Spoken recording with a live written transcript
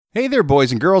Hey there,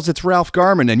 boys and girls. It's Ralph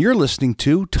Garman, and you're listening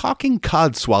to Talking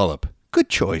Codswallop. Good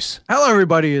choice. Hello,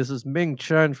 everybody. This is Ming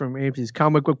Chen from AMC's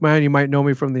Comic Book Man. You might know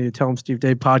me from the Tell 'em Steve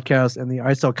Dave podcast and the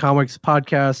I Sell Comics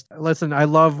podcast. Listen, I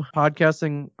love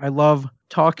podcasting. I love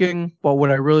talking, but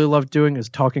what I really love doing is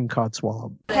talking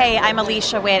Codswallop. Hey, I'm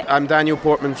Alicia Witt. I'm Daniel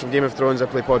Portman from Game of Thrones. I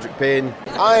play Podrick Payne.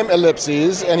 I'm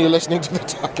Ellipses, and you're listening to the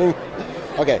Talking...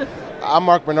 Okay, I'm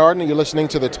Mark Bernard, and you're listening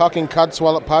to the Talking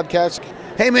Codswallop podcast.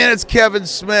 Hey man, it's Kevin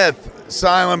Smith,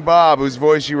 Silent Bob, whose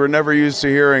voice you were never used to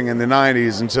hearing in the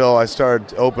 90s until I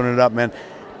started opening it up, man.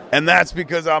 And that's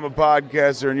because I'm a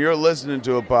podcaster and you're listening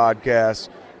to a podcast,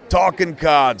 Talking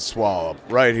Codswallop,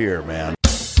 right here, man.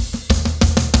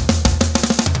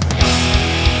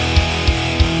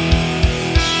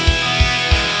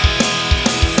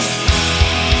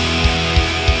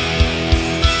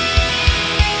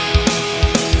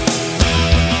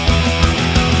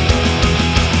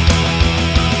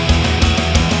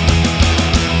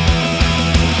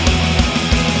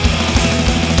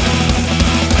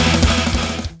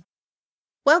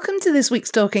 Welcome to this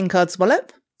week's Talking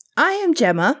Codswallop. I am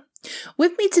Gemma.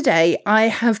 With me today, I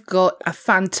have got a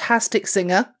fantastic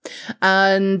singer,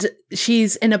 and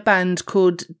she's in a band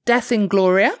called Death in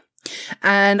Gloria.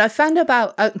 And I found out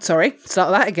about, I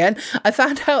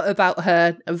found out about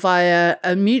her via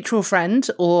a mutual friend,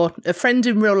 or a friend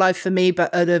in real life for me, but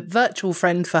a virtual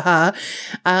friend for her,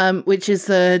 which is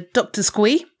the Dr.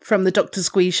 Squee from the Dr.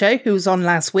 Squee show, who was on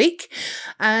last week.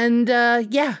 And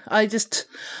I just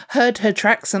heard her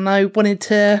tracks and I wanted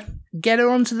to get her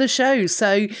onto the show.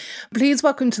 So please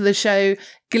welcome to the show,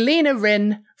 Galena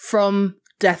Rinn from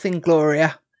Death in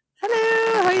Gloria.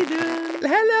 Hello, how you doing?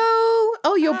 Hello.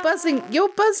 Oh, you're buzzing.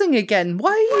 You're buzzing again.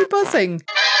 Why are you buzzing?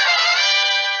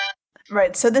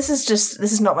 Right, so this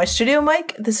is not my studio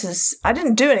mic. I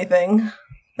didn't do anything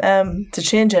to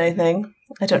change anything.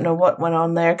 I don't know what went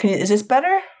on there. Is this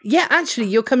better? Yeah, actually,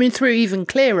 you're coming through even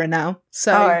clearer now.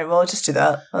 So, all right, well, I'll just do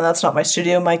that. Well, that's not my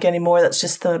studio mic anymore. That's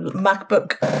just the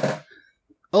MacBook.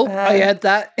 Oh, I heard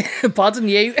that. Pardon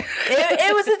you.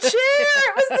 It was the chair.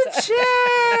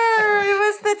 It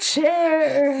was the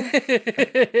chair.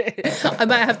 I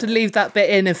might have to leave that bit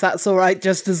in if that's all right,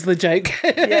 just as the joke.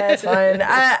 Yeah, it's fine.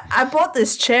 I bought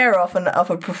this chair off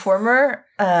a performer,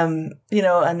 and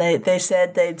they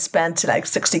said they'd spent like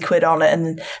 60 quid on it,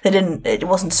 and it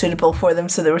wasn't suitable for them,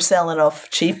 so they were selling it off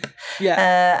cheap.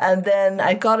 Yeah. And then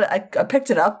I got it, I picked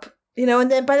it up.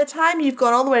 And then by the time you've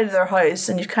gone all the way to their house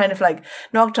and you've kind of like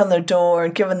knocked on their door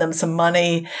and given them some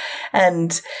money,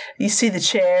 and you see the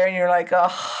chair and you're like,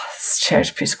 oh, this chair's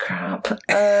a piece of crap.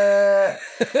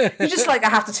 You're just like, I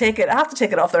have to take it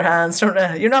off their hands. Don't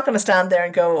I? You're not going to stand there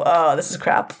and go, oh, this is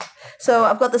crap. So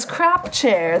I've got this crap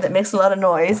chair that makes a lot of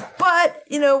noise, but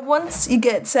once you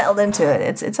get settled into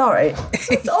it, it's all right.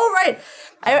 It's all right.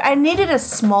 I needed a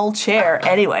small chair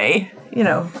anyway,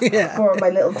 for my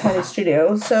little tiny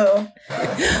studio. So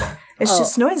it's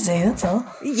just noisy, that's all.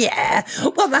 Yeah.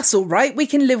 Well, that's all right. We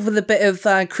can live with a bit of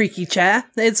creaky chair.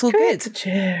 It's all good. A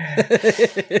chair.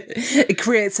 It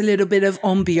creates a little bit of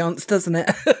ambiance, doesn't it?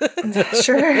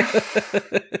 Sure.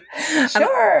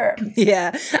 Sure.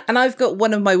 Yeah. And I've got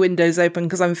one of my windows open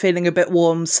because I'm feeling a bit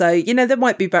warm. So, there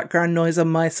might be background noise on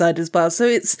my side as well. So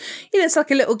it's, it's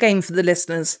like a little game for the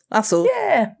listeners. That's all.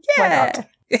 Yeah. Why not?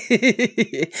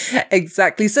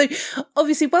 Exactly. So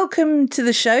obviously welcome to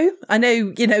the show. I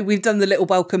know, we've done the little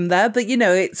welcome there, but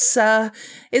it's a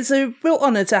real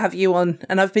honor to have you on,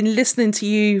 and I've been listening to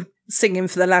you singing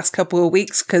for the last couple of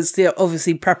weeks because they're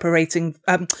obviously preparing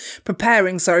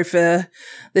for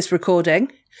this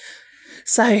recording.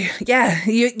 So yeah,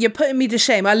 you're putting me to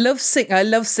shame. I love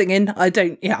singing. I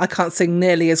can't sing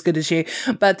nearly as good as you,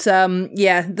 but our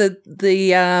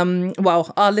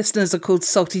listeners are called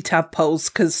salty tadpoles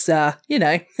because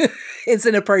it's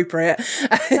inappropriate.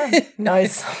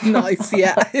 Nice,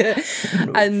 yeah.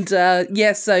 And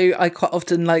so I quite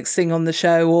often sing on the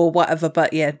show or whatever,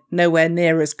 but yeah, nowhere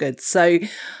near as good. So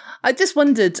I just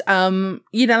wondered,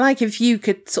 if you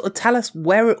could sort of tell us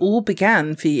where it all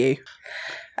began for you.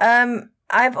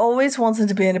 I've always wanted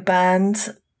to be in a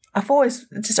band. I think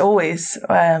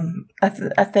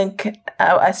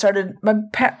I started,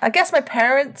 I guess my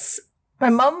parents, my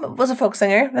mum was a folk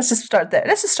singer. Let's just start there.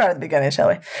 Let's just start at the beginning, shall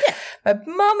we? Yeah. My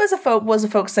mum was a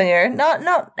folk singer.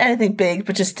 Not anything big,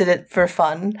 but just did it for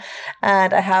fun.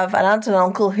 And I have an aunt and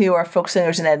uncle who are folk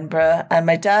singers in Edinburgh. And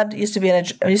my dad used to be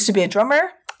a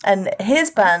drummer. And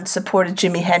his band supported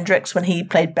Jimi Hendrix when he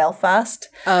played Belfast.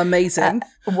 Amazing.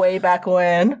 way back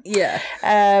when. Yeah.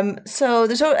 So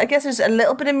I guess there's a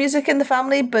little bit of music in the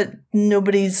family, but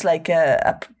nobody's like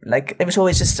it was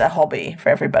always just a hobby for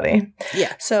everybody.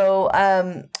 Yeah. So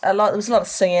there was a lot of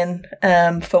singing,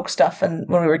 folk stuff, and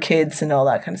when we were kids and all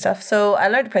that kind of stuff. So I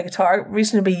learned to play guitar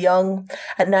reasonably young,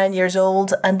 at 9 years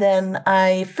old, and then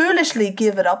I foolishly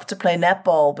gave it up to play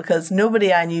netball because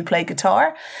nobody I knew played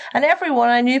guitar, and everyone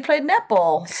I knew played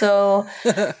netball. So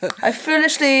I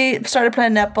foolishly started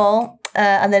playing netball.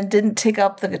 And then didn't take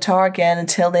up the guitar again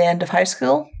until the end of high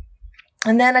school.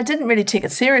 And then I didn't really take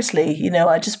it seriously. You know,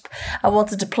 I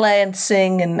wanted to play and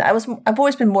sing, and I've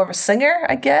always been more of a singer,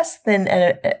 I guess, than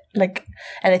like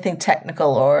anything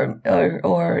technical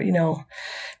or you know,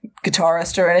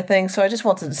 guitarist or anything. So I just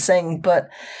wanted to sing, but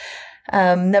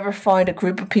never found a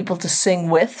group of people to sing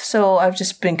with. So I've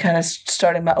just been kind of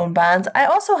starting my own bands. I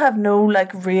also have no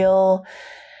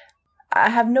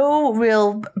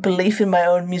real belief in my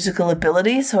own musical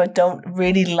ability, so I don't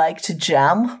really like to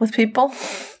jam with people.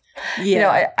 Yeah. You know,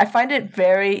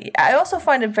 I also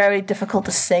find it very difficult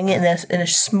to sing in a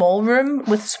small room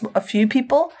with a few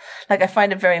people. Like, I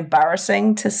find it very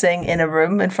embarrassing to sing in a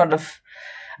room in front of,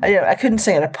 you know, I couldn't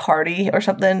sing at a party or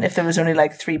something if there was only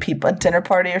like 3 people, a dinner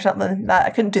party or something.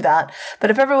 I couldn't do that.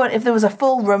 But if there was a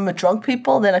full room of drunk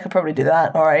people, then I could probably do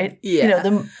that. All right. Yeah. You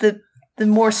know, the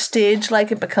more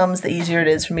stage-like it becomes, the easier it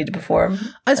is for me to perform.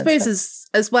 I suppose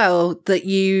as well that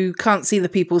you can't see the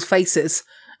people's faces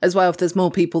as well if there's more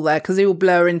people there, because they all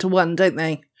blur into one, don't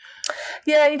they?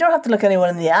 Yeah, you don't have to look anyone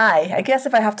in the eye. I guess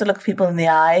if I have to look people in the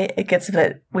eye, it gets a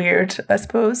bit weird, I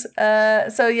suppose.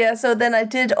 So then I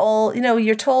did all, you know,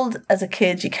 you're told as a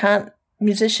kid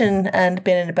musician and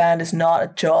being in a band is not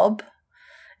a job.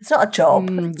 It's not a job.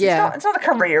 Yeah. It's not a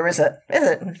career, is it?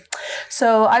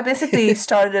 So I basically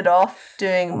started it off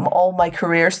doing all my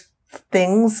career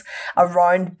things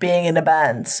around being in a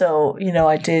band. So, you know,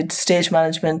 I did stage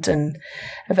management and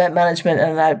event management,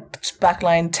 and I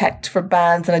backline teched for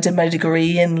bands, and I did my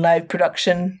degree in live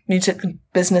production, music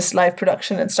business, live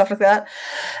production and stuff like that.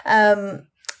 And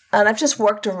I've just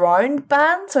worked around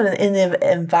bands or in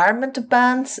the environment of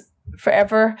bands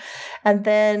forever. And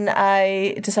then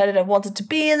I decided I wanted to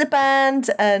be in the band,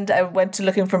 and I went to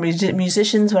looking for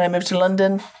musicians when I moved to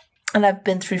London, and I've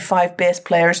been through 5 bass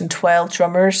players and 12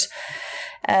 drummers,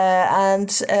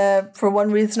 and for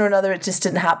one reason or another it just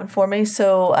didn't happen for me,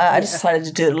 so I just decided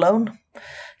to do it alone.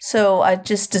 So I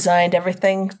just designed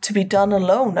everything to be done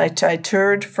alone. I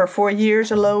toured for 4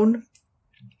 years alone,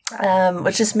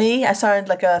 which is me. I sound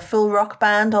like a full rock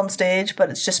band on stage, but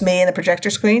it's just me and the projector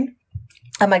screen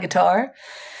and my guitar.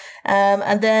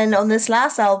 And then on this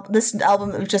album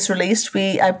that we've just released,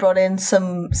 I brought in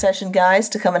some session guys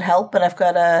to come and help, and I've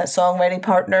got a songwriting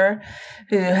partner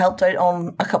who helped out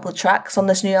on a couple of tracks on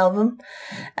this new album.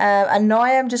 And now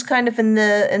I'm just kind of in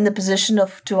the position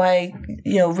of, do I,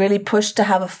 you know, really push to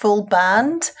have a full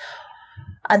band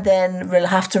and then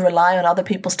have to rely on other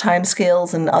people's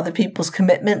timescales and other people's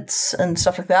commitments and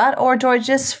stuff like that, or do I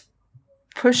just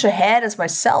push ahead as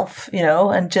myself, you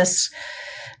know, and just,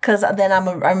 because then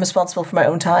I'm responsible for my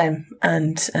own time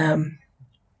and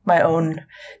my own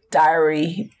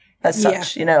diary as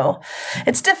such, you know.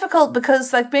 It's difficult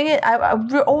because, like,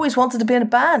 I always wanted to be in a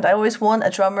band. I always want a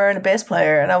drummer and a bass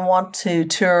player, and I want to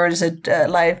tour as a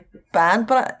live band.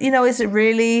 But, you know, is it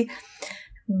really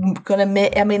going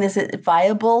to is it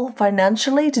viable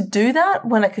financially to do that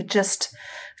when I could just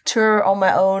tour on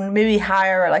my own, maybe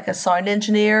hire like a sound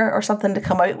engineer or something to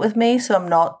come out with me so I'm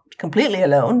not completely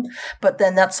alone, but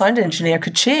then that sound engineer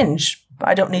could change.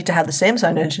 I don't need to have the same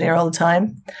sound engineer all the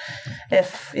time.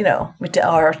 If, you know,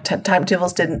 our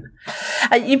timetables didn't.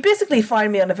 You basically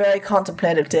find me on a very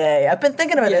contemplative day. I've been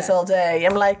thinking about this all day.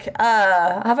 I'm like,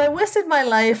 have I wasted my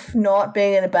life not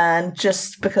being in a band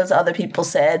just because other people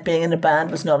said being in a band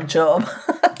was not a job?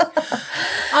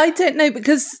 I don't know,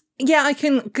 because I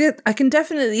can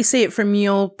definitely see it from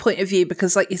your point of view,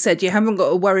 because like you said, you haven't got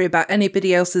to worry about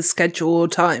anybody else's schedule or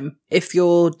time if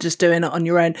you're just doing it on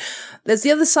your own. There's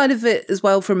the other side of it as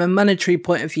well from a monetary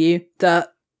point of view,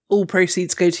 that all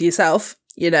proceeds go to yourself.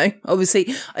 You know,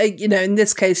 obviously, you know, in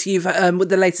this case, you've, with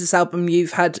the latest album,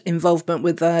 you've had involvement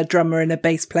with a drummer and a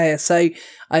bass player. So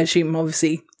I assume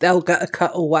obviously they'll get a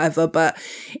cut or whatever, but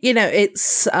you know,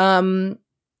 it's,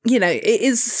 you know, it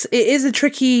is a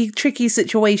tricky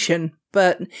situation,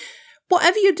 but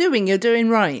whatever you're doing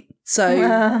right.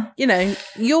 So, you know,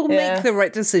 you'll make the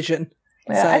right decision.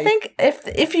 Yeah, so. I think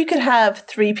if you could have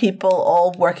 3 people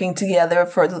all working together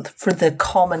for the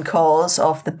common cause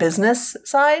of the business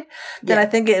side, then I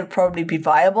think it would probably be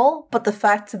viable. But the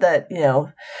fact that, you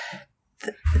know,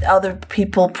 other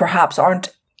people perhaps aren't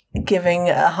giving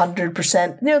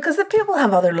 100%, because the people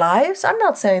have other lives. I'm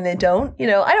not saying they don't,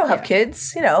 I don't have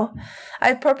kids,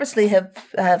 I purposely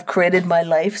have created my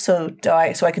life so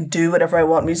I can do whatever I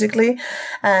want musically.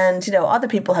 And, other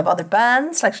people have other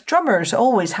bands, like drummers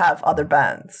always have other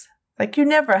bands. Like you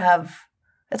never have,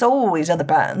 it's always other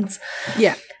bands.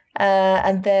 Yeah.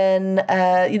 And then,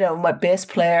 my bass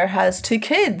player has 2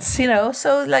 kids,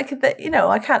 so like,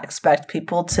 I can't expect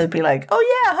people to be like,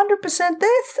 oh yeah, 100%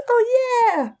 this,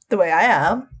 oh yeah, the way I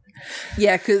am.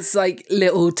 Yeah, because like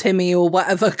little Timmy or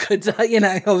whatever could,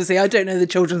 obviously I don't know the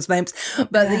children's names,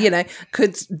 but,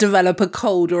 could develop a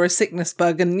cold or a sickness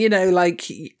bug and,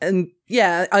 and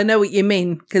yeah, I know what you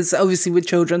mean, because obviously with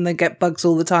children, they get bugs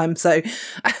all the time. So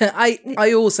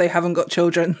I also haven't got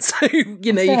children. So, you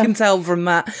can tell from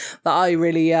that I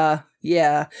really, I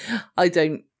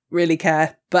don't really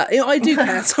care. But I do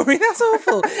care. Sorry, that's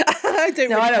awful. I don't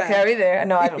care either.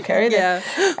 No, I don't care either. Yeah.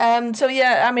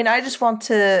 I just want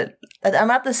to, I'm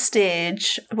at the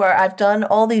stage where I've done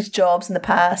all these jobs in the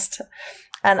past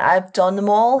and I've done them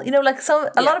all. A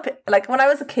lot of people, like when I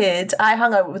was a kid, I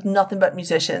hung out with nothing but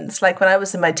musicians. Like when I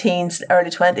was in my teens, early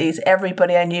 20s,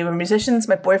 everybody I knew were musicians.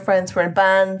 My boyfriends were in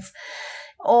bands,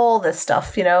 all this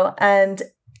stuff, and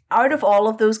out of all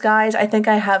of those guys, I think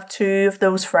I have 2 of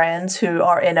those friends who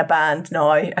are in a band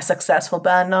now, a successful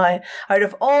band now. Out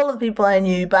of all of the people I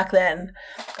knew back then,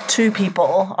 2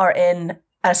 people are in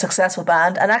a successful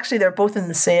band, and actually they're both in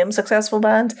the same successful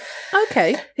band.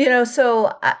 Okay.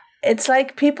 So it's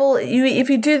like people, if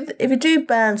you do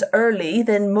bands early,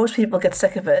 then most people get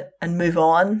sick of it and move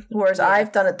on. Whereas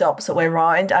I've done it the opposite way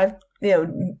around. I've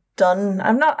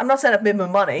I'm not saying I've made my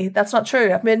money. That's not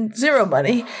true. I've made 0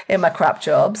 money in my crap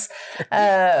jobs.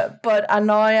 But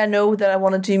now I know that I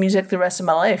want to do music the rest of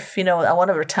my life. I want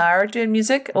to retire doing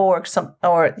music or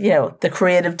the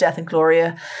creative Death and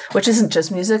Gloria, which isn't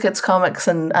just music, it's comics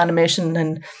and animation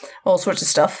and all sorts of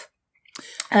stuff.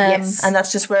 Yes. And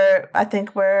that's just where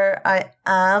I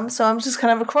am. So I'm just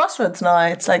kind of a crossroads now.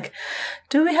 It's like,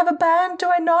 do we have a band?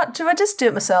 Do I not? Do I just do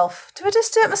it myself?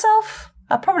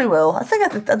 I probably will. I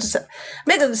think I'll just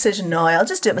make the decision now. I'll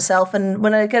just do it myself. And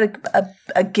when I get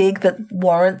a gig that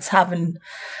warrants having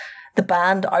the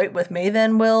band out with me,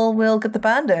 then we'll get the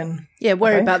band in. Yeah,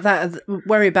 worry about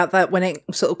that when it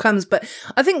sort of comes. But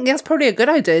I think that's probably a good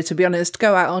idea, to be honest.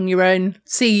 Go out on your own,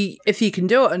 see if you can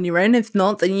do it on your own. If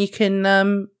not, then you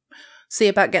can see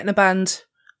about getting a band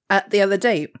at the other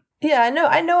date. Yeah,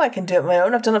 I know I can do it on my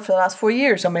own. I've done it for the last 4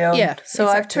 years on my own. Yeah, so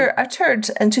exactly. I've toured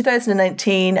in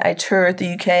 2019. I toured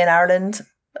the UK and Ireland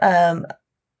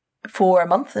for a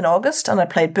month in August, and I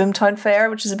played Boomtown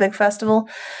Fair, which is a big festival,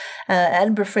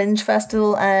 Edinburgh Fringe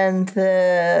Festival, and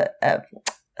the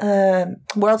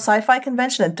World Sci-Fi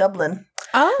Convention in Dublin.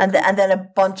 Oh. And then a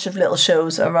bunch of little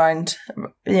shows around,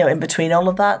 in between all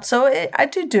of that. So I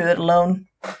do it alone.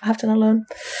 I have done it alone.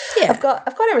 Yeah, I've got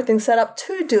everything set up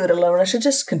to do it alone. I should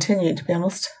just continue, to be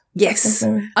honest. Yes,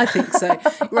 I think so.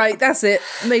 Right, that's it.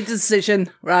 Made the decision.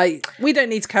 Right, we don't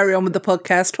need to carry on with the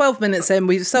podcast. 12 minutes in,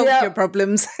 we've solved your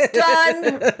problems.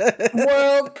 Done.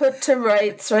 World put to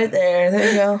rights right there.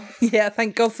 There you go. Yeah,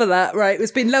 thank God for that. Right,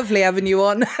 it's been lovely having you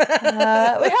on. We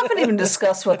haven't even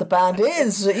discussed what the band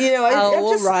is. I've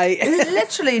just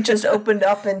literally just opened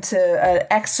up into an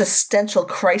existential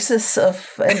crisis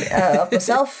of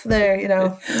myself there,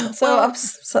 So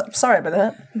I'm sorry about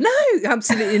that. No,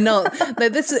 absolutely not. No,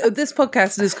 this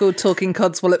podcast is called Talking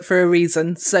Codswallop for a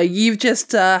reason. So you've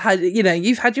just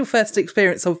you've had your first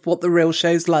experience of what the real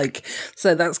show's like.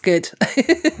 So that's good.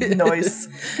 Nice.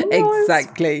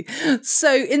 Exactly.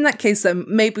 So in that case, then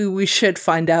maybe we should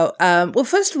find out. Well,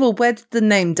 first of all, where did the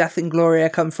name Death and Gloria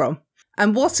come from,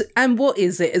 and what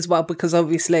is it as well? Because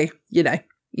obviously,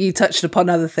 you touched upon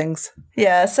other things.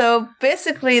 Yeah. So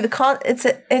basically, it's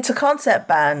a concept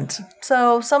band.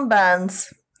 So some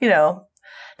bands,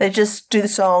 they just do the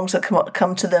songs that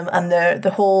come to them, and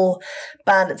the whole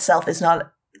band itself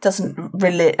doesn't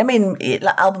relate. I mean,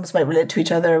 albums might relate to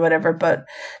each other or whatever, but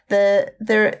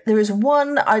there's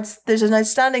an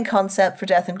outstanding concept for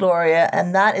Death and Gloria,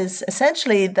 and that is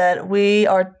essentially that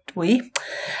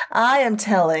I am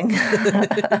telling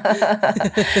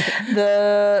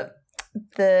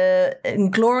the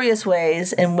inglorious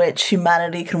ways in which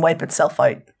humanity can wipe itself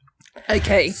out.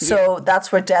 Okay. So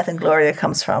that's where Death and Gloria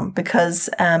comes from, because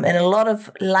in a lot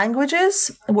of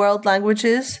languages, world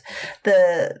languages,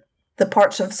 the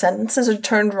parts of sentences are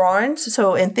turned round.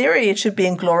 So in theory, it should be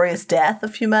inglorious death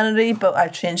of humanity, but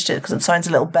I've changed it because it sounds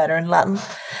a little better in Latin.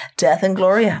 Death and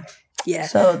Gloria. Yeah.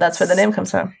 So that's where the name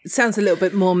comes from. It sounds a little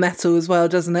bit more metal as well,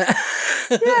 doesn't it?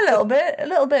 Yeah, a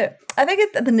little bit. I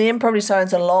think the name probably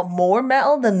sounds a lot more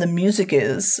metal than the music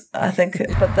is. I think,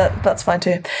 but that's fine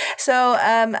too. So,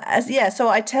 so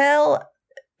I tell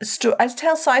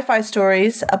sci-fi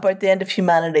stories about the end of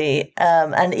humanity,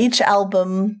 and each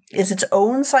album is its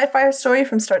own sci-fi story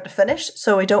from start to finish.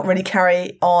 So we don't really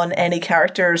carry on any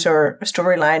characters or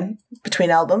storyline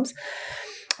between albums.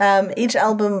 Each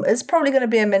album is probably going to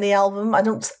be a mini album. I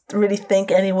don't really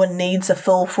think anyone needs a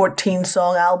full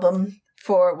 14-song album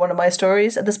for one of my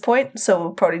stories at this point, so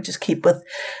we'll probably just keep with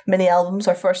mini albums.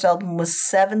 Our first album was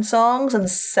 7 songs, and the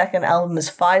second album is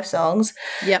 5 songs.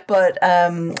 Yep. But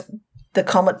the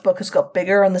comic book has got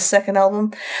bigger on the second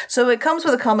album. So it comes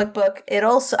with a comic book.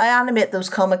 I animate those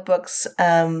comic books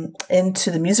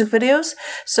into the music videos.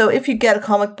 So if you get a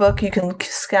comic book, you can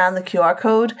scan the QR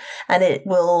code and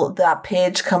that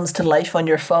page comes to life on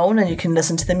your phone, and you can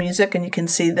listen to the music and you can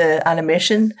see the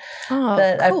animation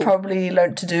that cool. I probably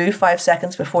learned to do 5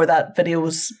 seconds before that video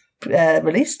was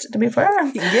released, to be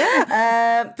fair.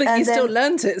 Yeah. But you still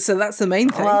learned it, so that's the main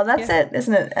thing. Well, that's it,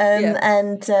 isn't it?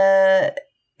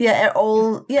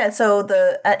 So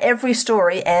every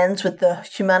story ends with the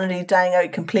humanity dying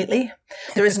out completely.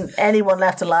 There isn't anyone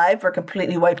left alive. We're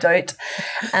completely wiped out,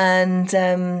 and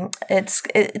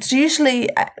it's usually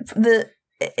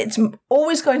it's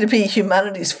always going to be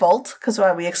humanity's fault, because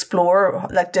while we explore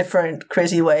like different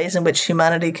crazy ways in which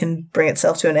humanity can bring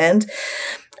itself to an end,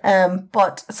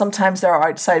 but sometimes there are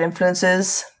outside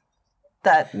influences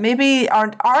that maybe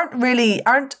aren't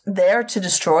there to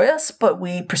destroy us, but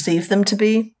we perceive them to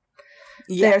be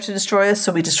there to destroy us,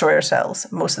 so we destroy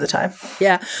ourselves most of the time.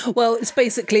 Yeah. Well, it's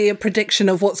basically a prediction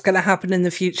of what's going to happen in the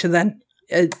future then,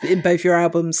 in both your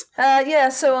albums.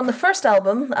 So on the first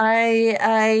album,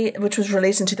 I which was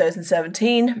released in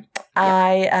 2017,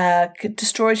 I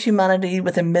destroyed humanity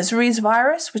with a miseries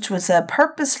virus, which was a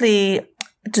purposely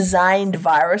designed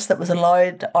virus that was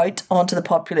allowed out onto the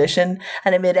population,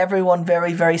 and it made everyone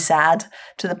very, very sad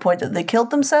to the point that they killed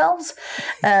themselves,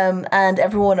 and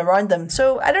everyone around them.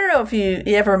 So I don't know if you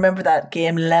ever remember that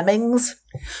game Lemmings.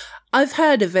 I've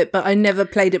heard of it, but I never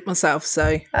played it myself,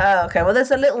 so... Oh, okay. Well, there's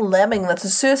a little lemming that's a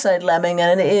suicide lemming,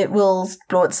 and it will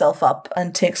blow itself up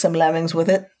and take some lemmings with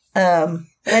it.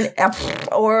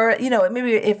 Or,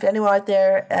 maybe if anyone out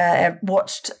there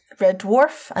watched Red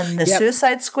Dwarf and the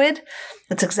Suicide Squid,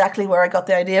 that's exactly where I got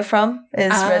the idea from, is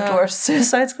Red Dwarf's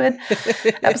Suicide Squid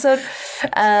episode.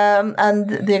 And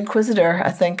The Inquisitor,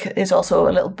 I think, is also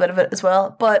a little bit of it as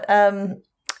well. But,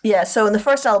 so in the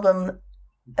first album,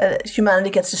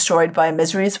 humanity gets destroyed by a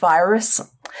miseries virus,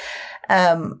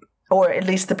 or at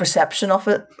least the perception of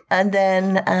it. And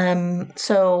then,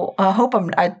 so I hope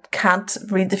I can't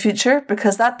read the future,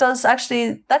 because that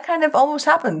kind of almost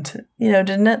happened,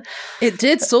 didn't it? It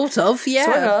did, sort of, yeah.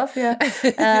 Sort of,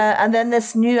 yeah. And then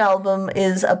this new album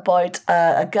is about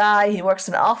a guy. He works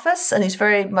in an office, and he's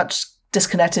very much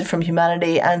disconnected from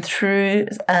humanity, and through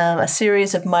a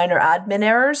series of minor admin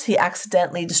errors, he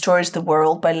accidentally destroys the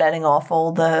world by letting off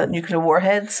all the nuclear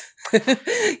warheads.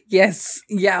 Yes.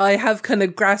 Yeah, I have kind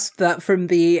of grasped that from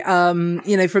the,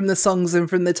 from the songs and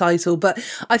from the title. But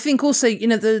I think also,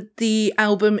 the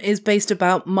album is based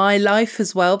about my life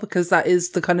as well, because that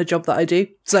is the kind of job that I do.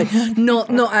 So not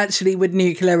actually with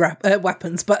nuclear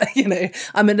weapons, but,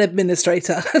 I'm an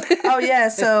administrator. Oh, yeah.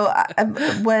 So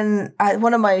one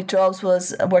of my jobs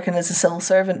was working as a civil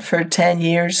servant for 10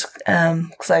 years,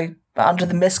 because I under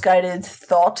the misguided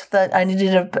thought that I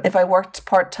needed if I worked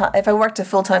a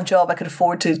full-time job, I could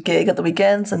afford to gig at the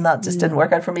weekends, and that just didn't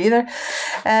work out for me either.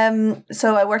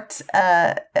 So I worked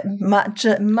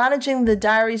managing the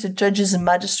diaries of judges and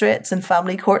magistrates in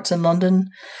family courts in London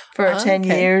for 10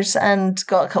 years, and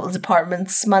managed a couple of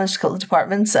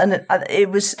departments, and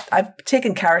I've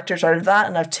taken characters out of that,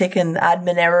 and I've taken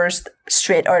admin errors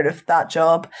straight out of that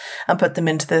job and put them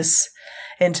into this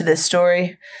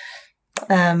story.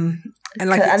 And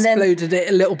exploded it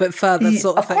a little bit further,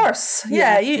 sort of thing. Of course,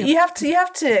 yeah. You have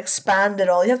to expand it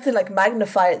all. You have to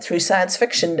magnify it through science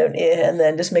fiction, don't you? And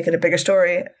then just make it a bigger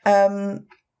story. And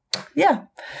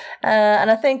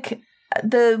I think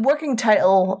the working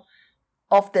title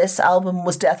of this album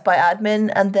was Death by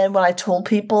Admin. And then when I told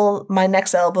people my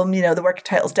next album, the working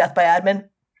title is Death by Admin,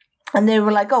 and they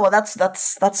were like, "Oh, well, that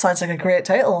sounds like a great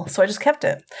title." So I just kept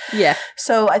it. Yeah.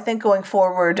 So I think going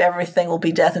forward, everything will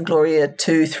be Death and Gloria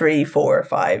 2, 3, 4,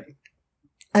 5,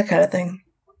 that kind of thing.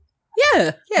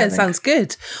 Yeah, it sounds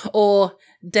good. Or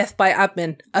Death by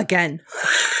Admin again.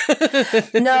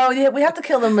 No, we have to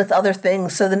kill them with other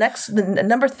things. So the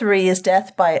number 3 is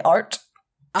Death by Art.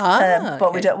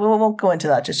 But we won't go into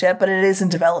that just yet. But it is in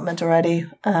development already.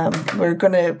 We're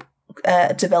going to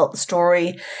develop the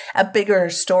story, a bigger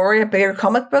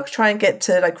comic book. Try and get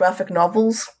to like graphic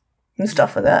novels and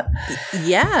stuff like that.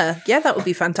 Yeah, that would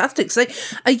be fantastic. So,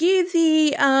 are you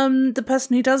the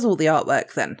person who does all the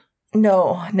artwork then?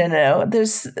 No.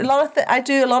 There's a lot of I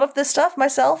do a lot of this stuff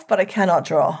myself, but I cannot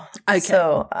draw. Okay.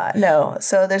 So no.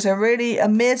 So there's a really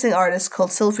amazing artist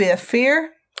called Sylvia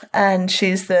Fear, and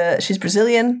she's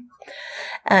Brazilian,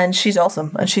 and she's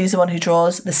awesome. And she's the one who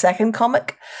draws the second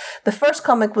comic. The first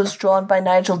comic was drawn by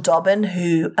Nigel Dobbin,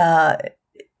 who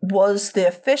was the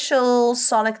official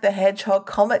Sonic the Hedgehog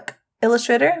comic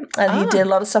illustrator, and he did a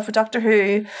lot of stuff with Doctor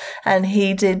Who, and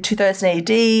he did 2000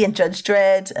 AD and Judge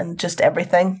Dredd and just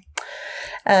everything.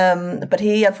 But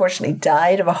he unfortunately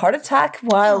died of a heart attack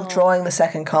while drawing the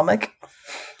second comic.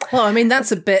 Well, I mean,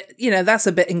 that's a bit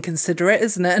inconsiderate,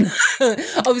 isn't it?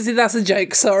 Obviously, that's a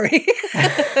joke. Sorry.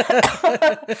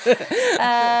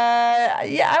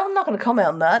 I'm not going to comment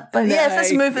on that. But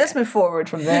yes, let's move forward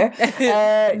from there.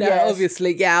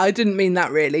 Obviously, I didn't mean that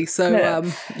really.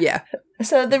 So, yeah.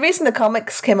 So the reason the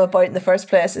comics came about in the first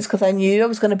place is because I knew I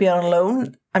was going to be on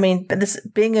alone. I mean,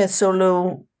 being a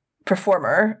solo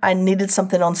performer, I needed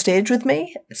something on stage with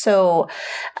me. So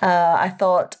I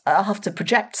thought I'll have to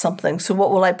project something. So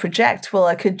what will I project? Well,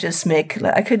 I could just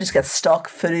get stock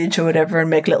footage or whatever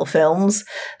and make little films.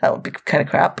 That would be kind of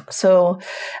crap. So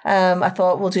I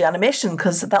thought we'll do animation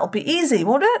because that'll be easy,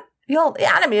 won't it?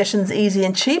 Animation's easy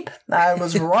and cheap. I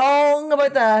was wrong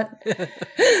about that.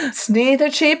 It's neither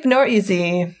cheap nor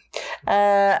easy.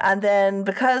 And then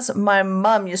because my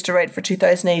mum used to write for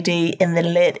 2000 AD in the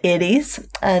late 80s,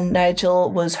 and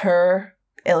Nigel was her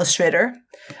illustrator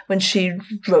when she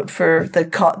wrote for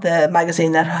the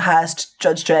magazine that has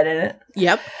Judge Dredd in it.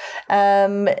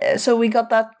 Yep. So we got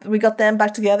them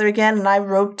back together again, and I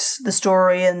wrote the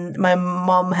story, and my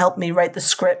mum helped me write the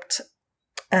script.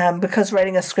 Because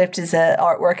writing a script is an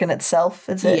artwork in itself.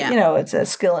 It's a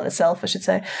skill in itself, I should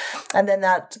say. And then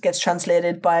that gets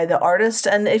translated by the artist.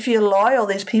 And if you allow all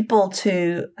these people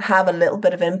to have a little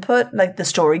bit of input, like the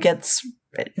story gets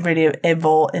really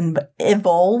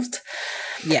evolved.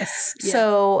 Yes. Yeah.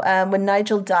 So when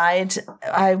Nigel died,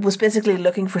 I was basically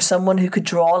looking for someone who could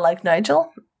draw like Nigel.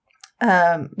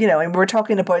 And we're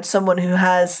talking about someone who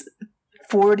has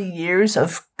 40 years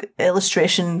of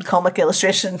comic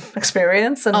illustration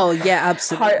experience. And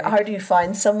absolutely. How do you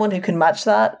find someone who can match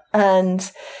that?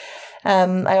 And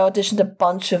I auditioned a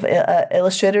bunch of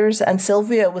illustrators, and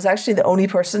Sylvia was actually the only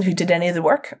person who did any of the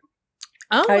work.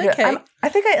 Oh, okay. I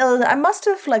think I must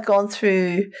have gone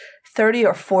through 30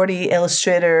 or 40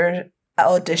 illustrator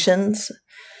auditions.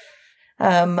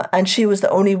 And she was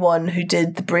the only one who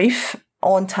did the brief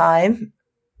on time.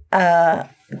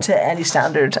 To any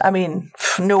standard. I mean,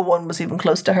 no one was even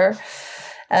close to her.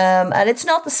 And it's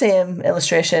not the same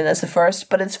illustration as the first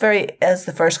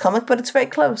comic, but it's very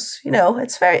close.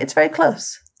 It's very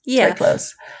close. Yeah. Very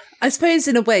close. I suppose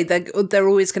in a way they're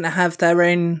always going to have their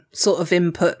own sort of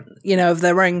input, of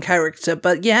their own character.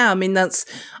 But yeah,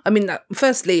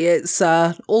 firstly, it's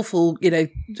awful,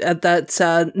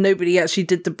 that nobody actually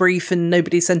did the brief and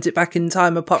nobody sent it back in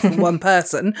time apart from one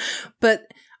person. But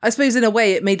I suppose in a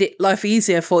way it made life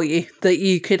easier for you that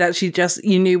you could actually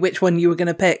you knew which one you were going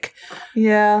to pick.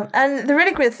 Yeah. And the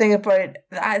really great thing about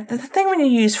the thing when you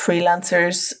use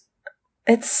freelancers,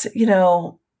 it's,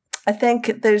 I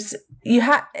think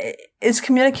it's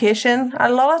communication. A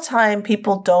lot of time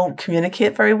people don't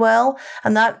communicate very well,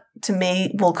 and that to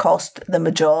me will cost them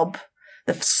a job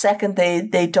the second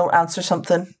they don't answer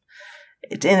something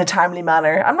in a timely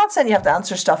manner. I'm not saying you have to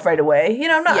answer stuff right away.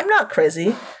 I'm not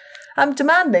crazy. I'm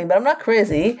demanding, but I'm not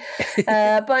crazy.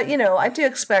 But, I do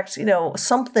expect,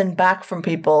 something back from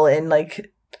people in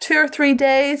 2 or 3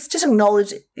 days. Just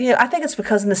acknowledge, I think it's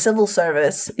because in the civil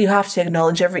service, you have to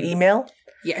acknowledge every email.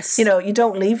 Yes. You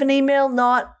don't leave an email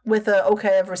not with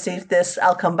okay, I've received this,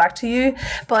 I'll come back to you.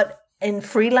 But in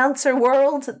freelancer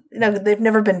world, they've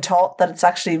never been taught that it's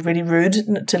actually really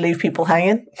rude to leave people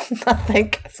hanging, I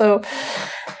think. So...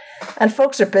 And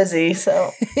folks are busy,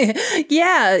 so...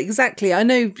 Yeah, exactly. I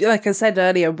know, like I said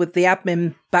earlier, with the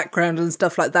admin background and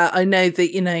stuff like that, I know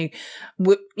that,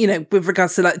 with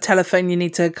regards to telephone, you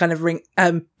need to kind of ring,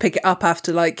 pick it up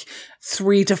after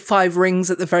 3 to 5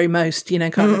 rings at the very most,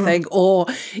 kind of thing. Or,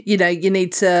 you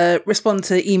need to respond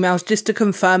to emails just to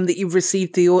confirm that you've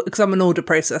received the order, because I'm an order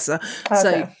processor. Okay.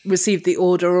 So received the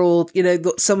order, or,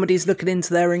 somebody's looking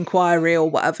into their inquiry or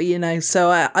whatever, So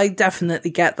I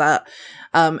definitely get that.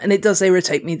 And it does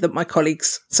irritate me that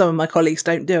some of my colleagues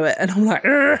don't do it. And I'm like,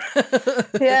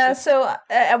 yeah. So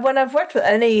when I've worked with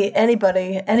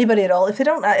anybody at all, if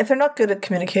they're not good at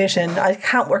communication, I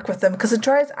can't work with them because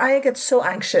I get so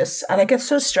anxious and I get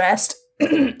so stressed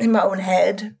in my own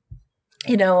head.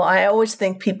 I always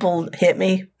think people hate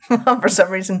me for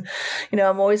some reason.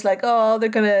 I'm always like, oh,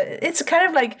 it's kind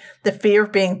of like the fear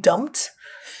of being dumped.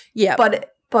 Yeah.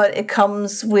 But it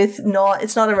comes with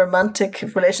it's not a romantic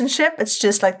relationship. It's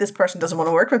just like, this person doesn't want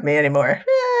to work with me anymore.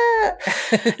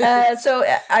 So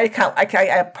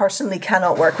I personally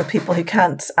cannot work with people who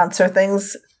can't answer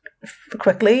things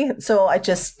quickly. So I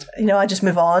just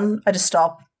move on. I just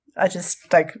stop. I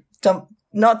just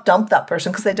not dump that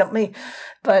person because they dump me,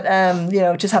 but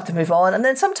just have to move on. And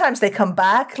then sometimes they come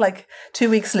back like 2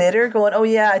 weeks later going, oh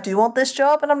yeah, I do want this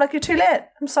job. And I'm like, you're too late.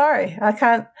 I'm sorry. I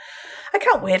can't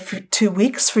wait for 2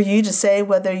 weeks for you to say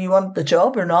whether you want the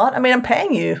job or not. I mean, I'm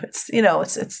paying you. It's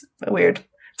weird.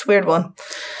 It's a weird one.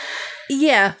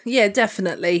 Yeah,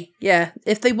 definitely. Yeah.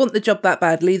 If they want the job that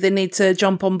badly, they need to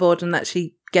jump on board and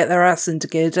actually get their ass into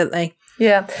gear, don't they?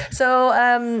 Yeah. So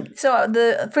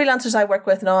the freelancers I work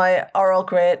with now are all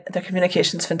great. Their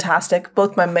communication's fantastic.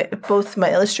 Both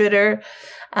my illustrator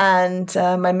and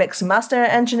my mix and master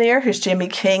engineer, who's Jamie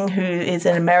King, who is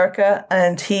in America,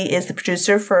 and he is the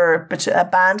producer for a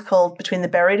band called Between the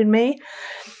Buried and Me.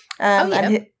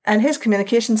 And his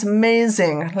communication's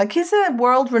amazing. Like, he's a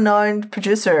world-renowned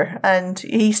producer, and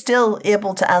he's still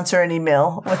able to answer an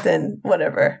email within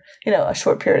whatever, a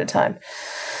short period of time.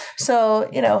 So,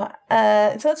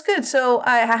 so it's good. So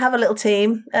I have a little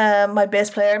team, my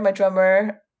bass player, my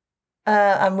drummer,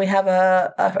 and we have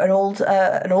an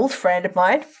old friend of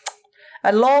mine,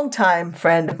 a long-time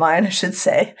friend of mine, I should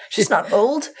say. She's not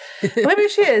old. Maybe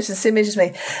she is. She's the same age as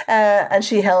me. And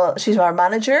she's our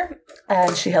manager,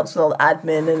 and she helps with all the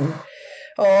admin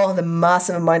and the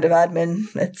massive amount of admin.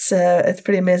 It's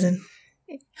pretty amazing.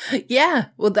 Yeah,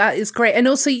 well, that is great. And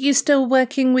also, you still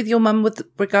working with your mum with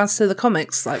regards to the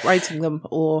comics, like writing them,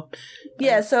 or?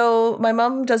 Yeah, so my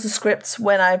mum does the scripts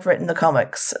when I've written the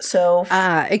comics. So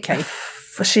okay.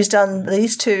 She's done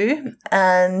these two,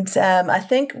 and I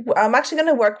think I'm actually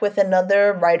going to work with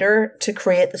another writer to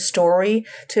create the story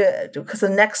because the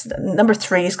next number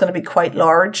 3 is going to be quite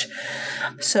large.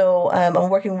 So I'm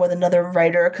working with another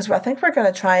writer because I think we're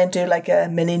going to try and do like a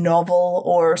mini novel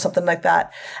or something like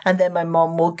that, and then my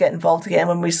mum will get involved again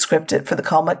when we script it for the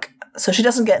comic. So she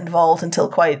doesn't get involved until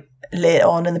quite late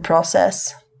on in the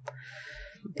process,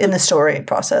 in the story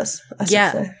process. I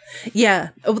should say. Yeah.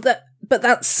 But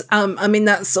that's,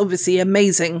 that's obviously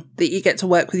amazing that you get to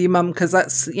work with your mum, because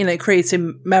that's,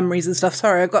 creating memories and stuff.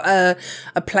 Sorry, I've got a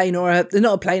plane not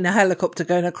a plane, a helicopter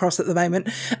going across at the moment.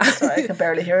 Sorry, I can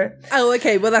barely hear it. Oh,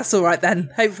 okay. Well, that's all right then.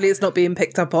 Hopefully it's not being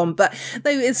picked up on. But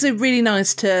no, it's really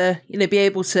nice to, be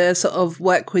able to sort of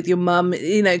work with your mum,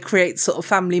 create sort of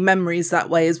family memories that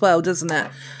way as well, doesn't it?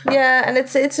 Yeah, and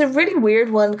it's a really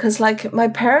weird one because, like, my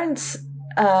parents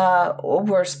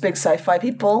were big sci-fi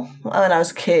people when I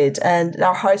was a kid, and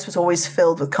our house was always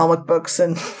filled with comic books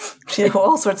and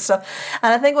all sorts of stuff.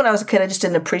 And I think when I was a kid, I just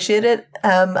didn't appreciate it.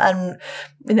 And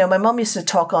my mum used to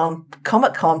talk on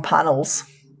Comic-Con panels,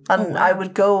 and I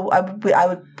would go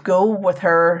with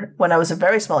her when I was a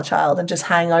very small child and just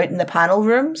hang out in the panel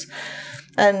rooms.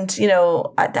 And,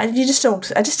 I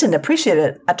just didn't appreciate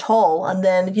it at all. And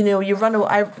then, you run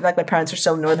away, like my parents are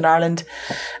still in Northern Ireland,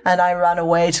 and I ran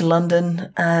away to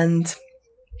London, and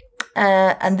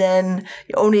then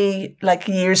only like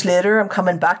years later, I'm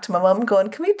coming back to my mum going,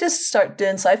 can we just start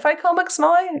doing sci-fi comics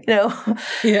now? Yeah.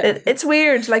 It's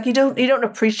weird. Like, you don't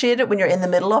appreciate it when you're in the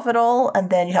middle of it all, and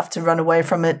then you have to run away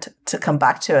from it to come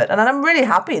back to it. And I'm really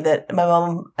happy that my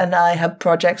mum and I have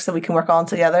projects that we can work on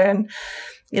together, and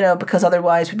because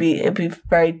otherwise it'd be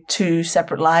very two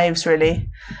separate lives, really.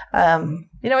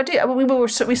 We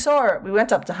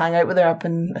went up to hang out with her up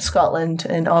in Scotland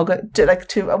in August, like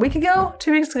 2 weeks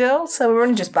ago. So we're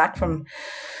only just back from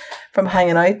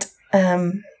hanging out,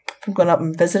 from going up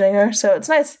and visiting her. So it's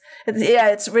nice.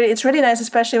 It's really nice,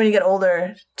 especially when you get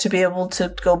older, to be able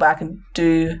to go back and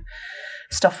do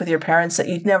stuff with your parents that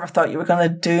you never thought you were going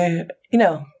to do.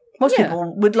 Most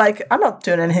people would I'm not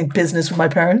doing anything business with my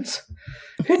parents.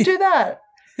 Who'd do that?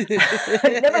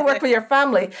 Never work with your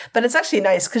family. But it's actually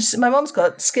nice because my mom's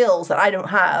got skills that I don't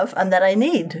have and that I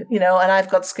need, and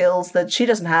I've got skills that she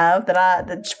doesn't have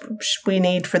that we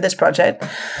need for this project.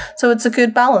 So it's a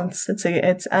good balance.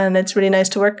 It's really nice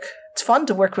to work. It's fun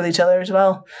to work with each other as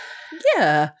well.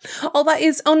 Yeah. Oh, that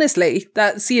is honestly,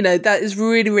 that is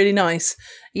really, really nice.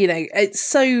 It's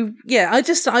so,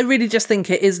 I really just think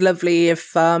it is lovely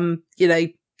if,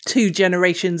 two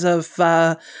generations of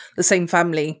the same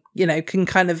family, can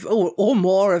kind of, or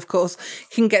more, of course,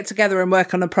 can get together and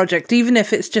work on a project, even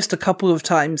if it's just a couple of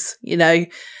times,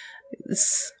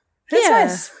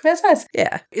 That's nice.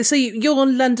 Yeah. So you're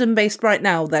London based right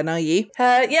now then, are you?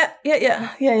 Yeah.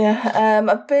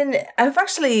 I've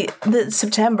actually, this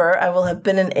September, I will have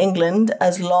been in England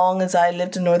as long as I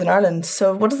lived in Northern Ireland.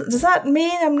 So does that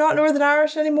mean I'm not Northern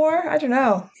Irish anymore? I don't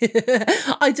know.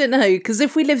 I don't know, because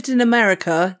if we lived in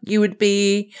America, you would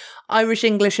be Irish,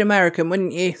 English, American,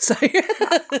 wouldn't you? So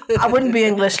I wouldn't be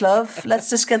English, love. Let's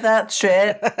just get that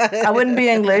straight. I wouldn't be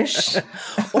English.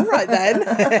 All right then.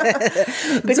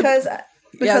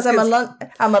 Because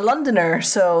I'm a Londoner,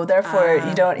 so therefore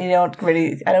you don't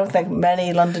really. I don't think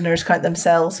many Londoners count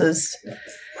themselves as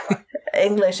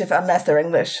English unless they're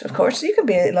English. Of course, you could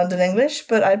be London English,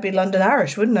 but I'd be London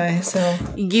Irish, wouldn't I? So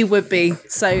you would be.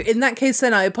 So in that case,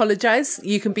 then I apologise.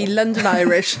 You can be London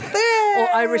Irish or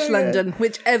Irish London,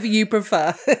 whichever you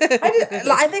prefer.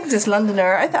 I think just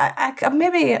Londoner.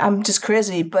 Maybe I'm just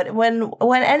crazy, but when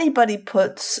anybody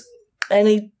puts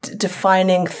any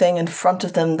defining thing in front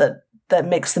of them that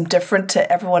makes them different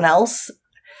to everyone else.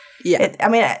 Yeah.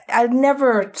 I'd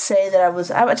never say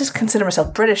that I just consider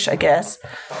myself British, I guess.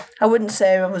 I wouldn't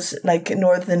say I was like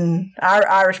Northern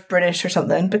Irish British or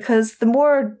something, because the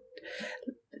more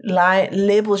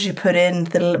labels you put in,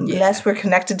 the less we're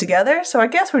connected together. So I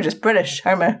guess we're just British,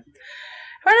 aren't we?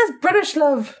 Where does British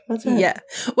love? That's it. Yeah.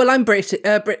 Well, I'm British.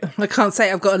 I can't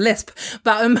say I've got a lisp,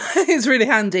 but it's really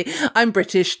handy. I'm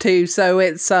British too, so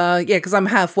it's because I'm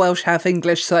half Welsh, half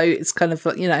English, so it's kind of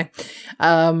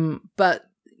but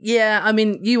yeah, I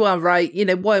mean, you are right.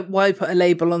 Why put a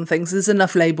label on things? There's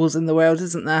enough labels in the world,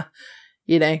 isn't there?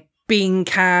 Bean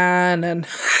can and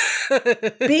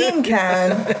bean can.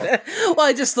 Well,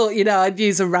 I just thought I'd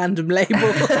use a random label.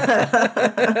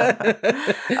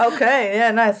 Okay, yeah,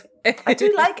 nice. I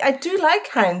do like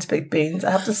Heinz baked beans, I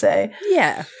have to say.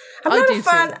 Yeah. I'm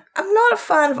not a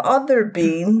fan of other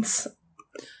beans.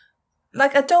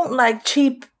 Like, I don't like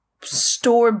cheap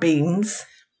store beans.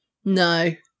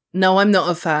 No, I'm not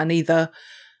a fan either.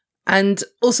 And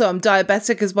also I'm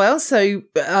diabetic as well. So,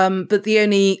 but the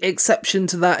only exception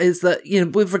to that is that,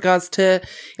 with regards to,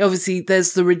 obviously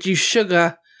there's the reduced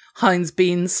sugar Heinz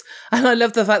beans. And I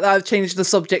love the fact that I've changed the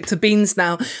subject to beans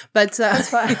now. But, That's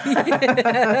fine.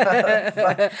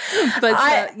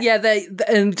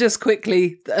 and just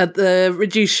quickly, the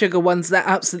reduced sugar ones, they're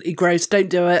absolutely gross. Don't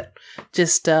do it.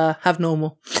 Just have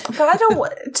normal. But I don't,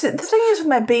 the thing is with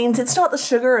my beans, it's not the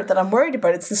sugar that I'm worried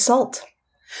about, it's the salt.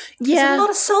 Yeah. There's a lot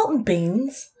of salt in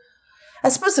beans. I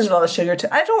suppose there's a lot of sugar too.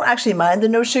 I don't actually mind the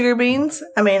no sugar beans.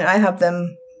 I mean, I have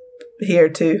them here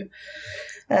too.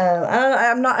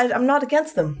 I'm not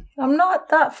against them. I'm not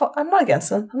against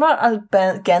them. I'm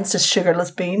not against a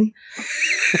sugarless bean.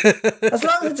 As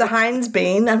long as it's a Heinz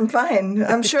bean, I'm fine.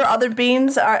 I'm sure other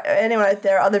beans are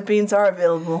other beans are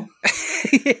available.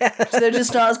 Yeah. So they're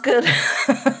just not as good.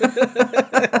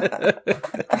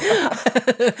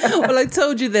 Well, I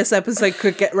told you this episode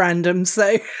could get random,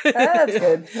 so That's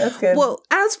good. Well,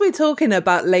 as we're talking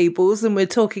about labels and we're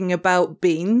talking about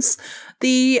beans,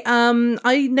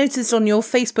 I noticed on your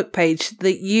Facebook page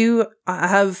that you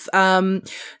have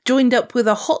joined up with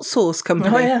a hot sauce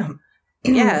company. Oh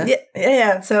yeah.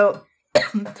 Yeah. So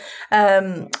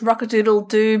Rockadoodle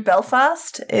Do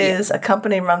Belfast is a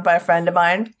company run by a friend of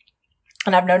mine,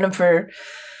 and I've known him for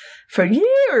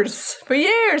years.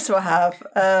 So I have.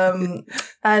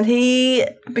 And he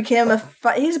became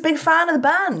he's a big fan of the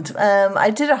band.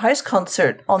 I did a house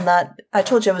concert on that. I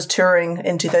told you I was touring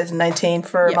in 2019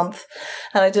 for a month,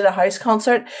 and I did a house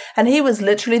concert, and he was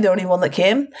literally the only one that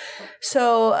came.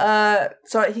 So, I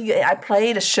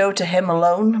played a show to him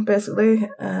alone, basically,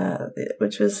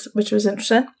 which was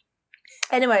interesting.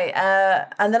 Anyway,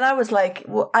 and then I was like,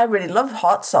 well, I really love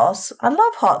hot sauce. I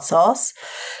love hot sauce.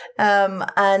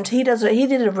 And he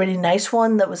did a really nice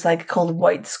one that was like called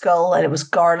White Skull, and it was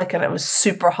garlic and it was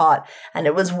super hot and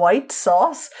it was white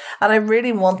sauce. And I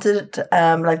really wanted,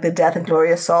 like the Death and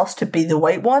Gloria sauce to be the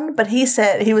white one. But he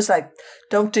was like,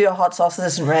 don't do a hot sauce that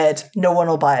isn't red. No one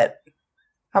will buy it.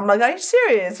 I'm like, are you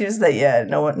serious? He was like, yeah,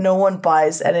 no one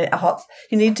buys any hot.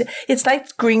 You need to. It's like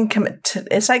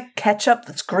it's like ketchup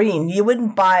that's green. You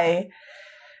wouldn't buy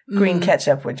green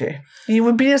ketchup, would you? You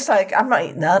would be just like, I'm not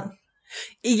eating that.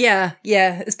 Yeah,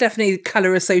 it's definitely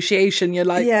colour association. You're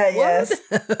like, yeah, what? yes.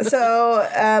 So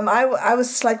I was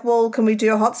just like, well, can we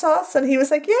do a hot sauce? And he was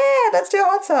like, yeah, let's do a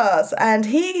hot sauce. And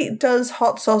he does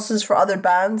hot sauces for other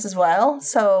bands as well.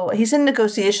 So he's in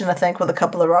negotiation, I think, with a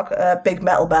couple of big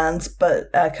metal bands,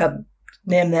 but I can't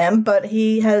name them. But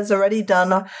he has already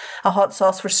done a hot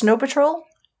sauce for Snow Patrol.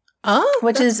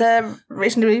 which is a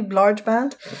reasonably large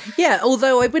band. Yeah,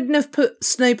 although I wouldn't have put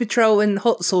Snow Patrol and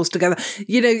Hot Sauce together.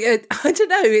 I don't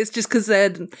know. It's just because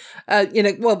they're,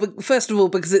 first of all,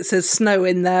 because it says snow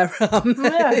in there.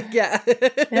 Yeah.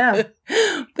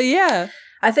 But yeah.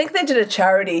 I think they did a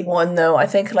charity one, though. I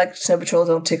think, like, Snow Patrol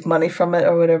don't take money from it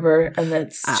or whatever, and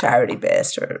it's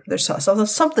charity-based, or there's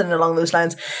something along those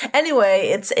lines. Anyway,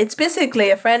 it's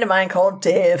basically a friend of mine called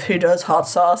Dave who does hot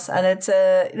sauce, and it's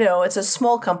a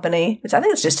small company. I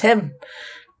think it's just him.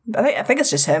 I think it's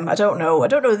just him. I don't know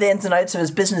the ins and outs of his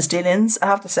business dealings, I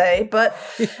have to say, but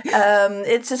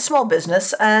it's a small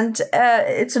business, and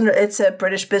it's a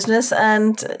British business,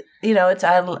 and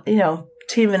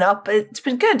teaming up. It's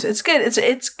been good. It's good.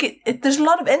 There's a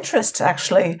lot of interest,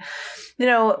 actually.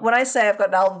 When I say I've got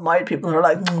an album out, people are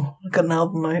like, I've got an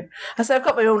album out. I say I've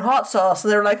got my own hot sauce,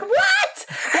 and they're like, what?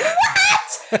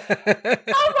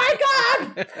 Oh my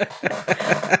God!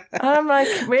 And I'm like,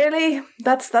 really?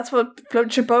 That's what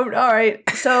floats your boat? All right.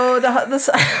 So the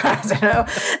I don't know.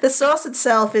 The sauce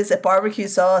itself is a barbecue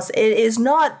sauce. It is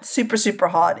not super, super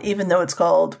hot, even though it's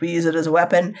called, we use it as a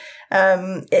weapon.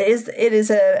 It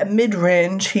is a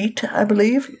mid-range heat, I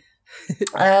believe.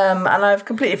 And I've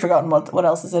completely forgotten what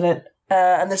else is in it.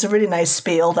 And there's a really nice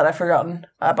spiel that I've forgotten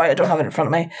about. I don't have it in front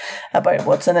of me about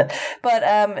what's in it. But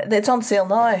it's on sale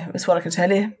now, is what I can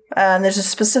tell you. And there's a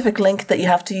specific link that you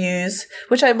have to use,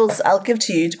 which I'll give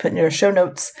to you to put in your show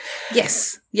notes.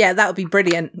 Yes. Yeah, that would be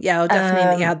brilliant. Yeah, I'll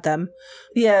definitely add them.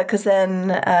 Yeah, because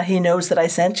then he knows that I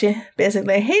sent you,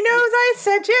 basically. He knows I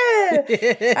sent you!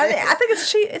 I think it's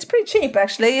cheap. It's pretty cheap,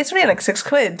 actually. It's only like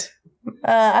 £6.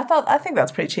 I think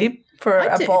that's pretty cheap for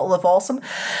a bottle of Awesome.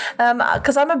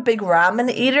 Because I'm a big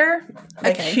ramen eater,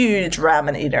 huge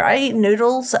ramen eater. I eat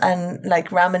noodles and like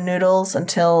ramen noodles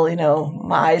until,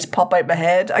 my eyes pop out my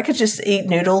head. I could just eat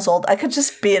noodles I could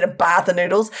just be in a bath of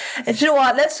noodles. And you know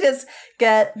what? Let's just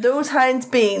get those Heinz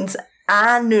beans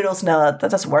and noodles. No,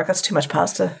 that doesn't work. That's too much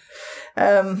pasta.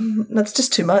 That's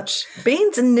just too much.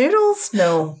 Beans and noodles?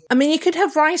 No. I mean, you could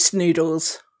have rice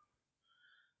noodles.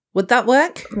 Would that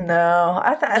work? No,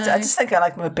 I just think I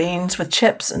like my beans with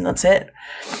chips, and that's it.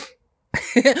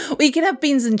 Well, you can have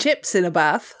beans and chips in a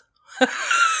bath.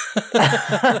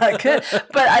 I could,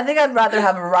 but I think I'd rather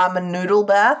have a ramen noodle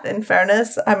bath. In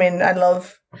fairness, I mean, I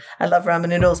love ramen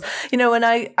noodles. When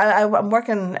I'm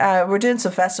working, we're doing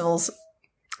some festivals.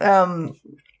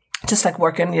 Just like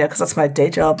working, because that's my day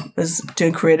job, is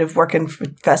doing creative working for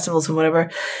festivals and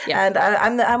whatever. Yeah. And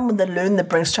I'm the loon that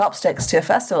brings chopsticks to a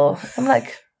festival. I'm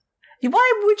like,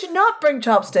 why would you not bring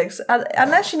chopsticks?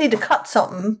 Unless you need to cut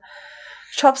something,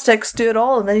 chopsticks do it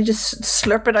all, and then you just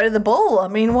slurp it out of the bowl. What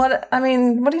do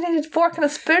you need a fork and a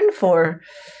spoon for?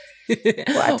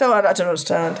 Well, I don't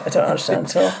understand. I don't understand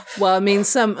at all. Well, I mean,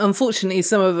 unfortunately,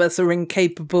 some of us are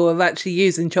incapable of actually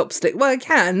using chopstick. Well, I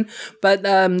can, but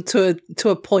to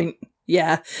a point,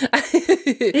 yeah.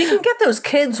 You can get those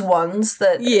kids ones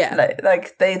that,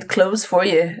 like they close for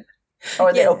you,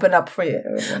 or they open up for you.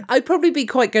 I'd probably be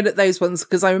quite good at those ones,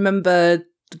 because I remember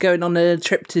going on a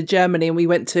trip to Germany and we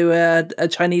went to a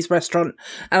Chinese restaurant,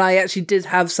 and I actually did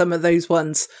have some of those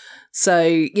ones. So,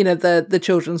 the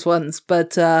children's ones.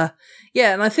 But,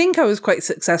 and I think I was quite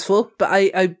successful, but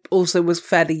I also was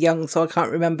fairly young, so I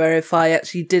can't remember if I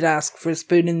actually did ask for a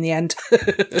spoon in the end.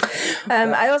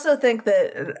 I also think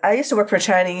that I used to work for a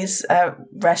Chinese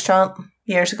restaurant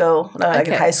years ago,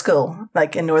 in high school,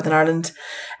 like in Northern Ireland.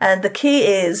 And the key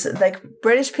is, like,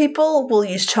 British people will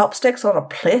use chopsticks on a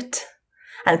plate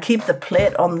and keep the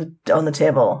plate on the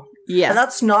table. Yeah. And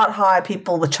that's not how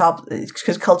people with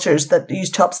cultures that use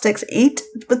chopsticks eat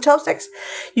with chopsticks.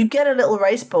 You get a little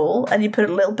rice bowl and you put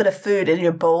a little bit of food in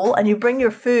your bowl and you bring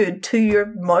your food to your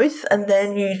mouth and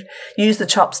then you use the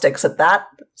chopsticks at that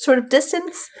sort of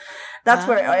distance. That's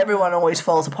where everyone always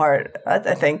falls apart,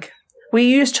 I think. We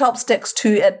use chopsticks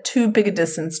at too big a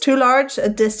distance, too large a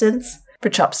distance for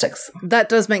chopsticks. That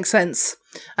does make sense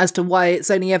as to why it's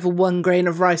only ever 1 grain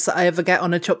of rice that I ever get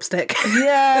on a chopstick.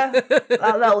 Yeah,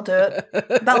 that'll do it.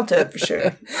 That'll do it for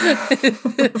sure.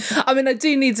 I mean, I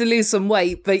do need to lose some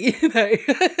weight, but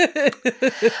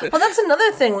Well, that's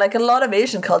another thing. Like, a lot of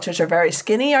Asian cultures are very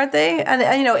skinny, aren't they? And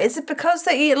is it because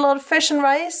they eat a lot of fish and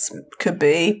rice? Could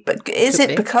be. But is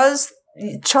it because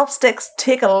chopsticks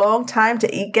take a long time to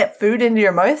get food into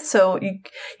your mouth? So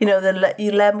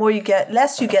the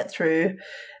less you get through,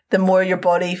 the more your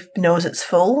body knows it's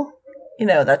full.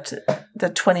 That the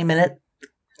 20-minute.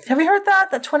 Have you heard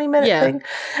that 20-minute thing?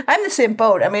 I'm the same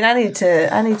boat. I mean, I need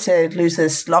to lose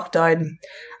this lockdown.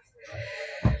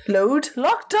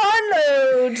 Lockdown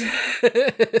load.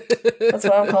 That's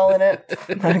what I'm calling it.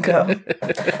 There you go.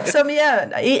 So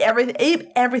yeah, eat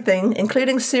everything,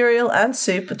 including cereal and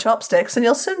soup with chopsticks, and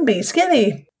you'll soon be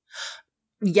skinny.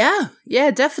 Yeah,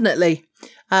 definitely.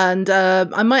 And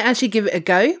I might actually give it a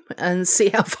go and see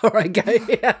how far I go.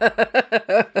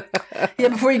 Yeah,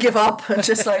 before you give up,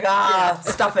 just like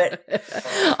stuff it.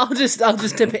 I'll just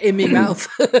dip it in my mouth.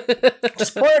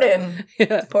 Just pour it in.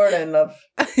 Yeah. Pour it in, love.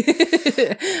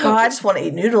 God, I just want to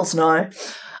eat noodles now.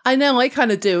 I know, I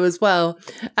kind of do as well.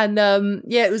 And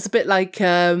it was a bit like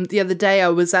the other day I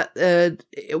was at,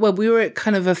 we were at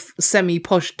kind of a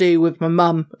semi-posh do with my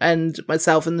mum and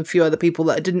myself and a few other people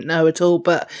that I didn't know at all,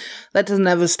 but that doesn't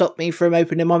ever stop me from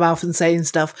opening my mouth and saying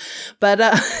stuff. But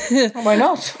why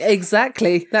not?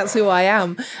 Exactly, that's who I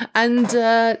am. And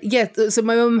so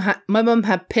my mum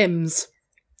had Pimm's.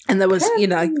 And there was,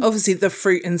 obviously the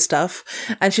fruit and stuff.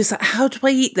 And she's like, how do I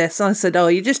eat this? And I said,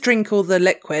 you just drink all the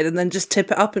liquid and then just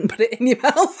tip it up and put it in your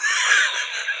mouth.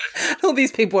 All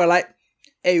these people are like,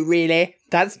 oh, really?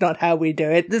 That's not how we do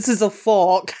it. This is a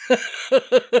fork.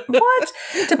 What?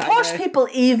 Do posh people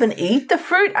even eat the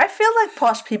fruit? I feel like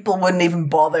posh people wouldn't even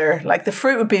bother. Like the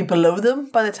fruit would be below them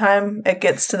by the time it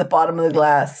gets to the bottom of the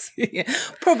glass. Yeah,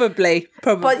 probably.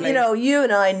 But, you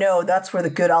and I know that's where the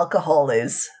good alcohol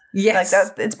is. Yes.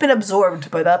 Like that, it's been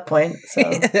absorbed by that point. So.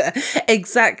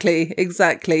 Exactly.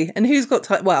 And who's got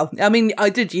time? Well, I mean, I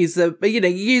did use you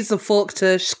use the fork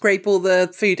to scrape all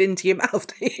the food into your mouth.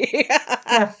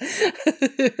 Yeah.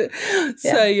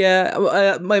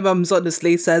 So, my mum's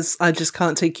honestly says, I just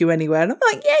can't take you anywhere. And I'm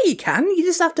like, yeah, you can. You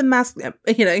just have to mask, you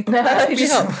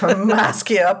just mask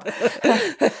you up.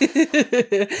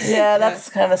 Yeah, that's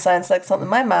kind of sounds like something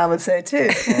my mom would say too.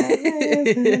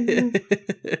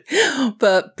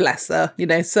 But bless her,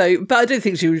 but I don't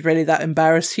think she was really that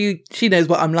embarrassed. She knows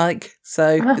what I'm like,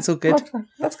 so it's all good.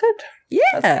 That's good.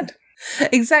 Yeah, that's good.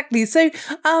 Exactly. So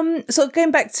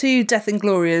going back to Death and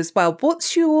Glory as well,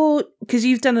 what's because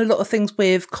you've done a lot of things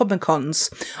with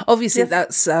Comic-Cons. Obviously, yes.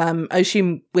 That's, I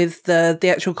assume, with the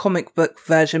actual comic book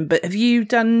version, but have you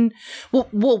done,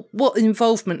 what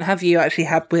involvement have you actually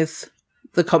had with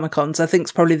the Comic-Cons? I think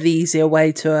it's probably the easier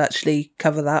way to actually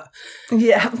cover that.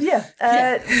 Yeah.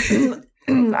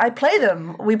 I play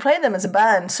them. We play them as a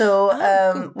band. So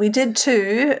cool. We did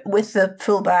 2 with the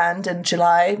full band in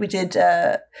July. We did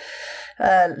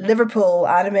Liverpool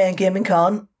Anime and Gaming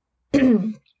Con.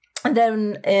 And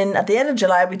then at the end of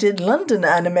July, we did London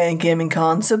Anime and Gaming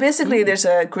Con. So basically, there's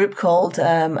a group called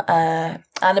Anime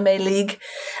League,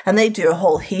 and they do a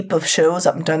whole heap of shows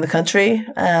up and down the country,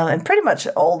 in pretty much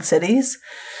all the cities.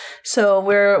 So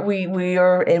we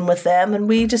are in with them, and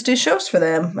we just do shows for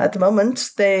them at the moment.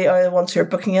 They are the ones who are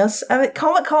booking us. I mean,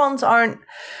 Comic-Cons aren't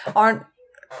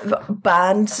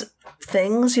band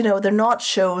things, they're not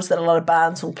shows that a lot of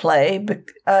bands will play. But,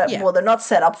 well, they're not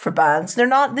set up for bands. They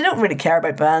don't really care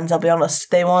about bands, I'll be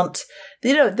honest. They want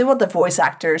the voice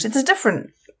actors. It's a different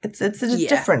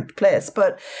different place,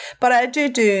 but I do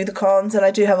the cons, and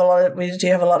we do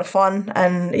have a lot of fun,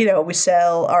 and we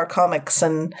sell our comics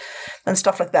and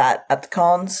stuff like that at the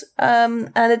cons,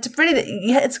 and it's really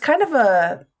it's kind of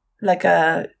a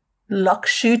luck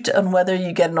shoot on whether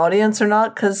you get an audience or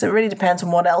not, because it really depends on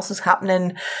what else is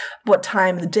happening, what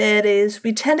time of the day it is.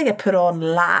 We tend to get put on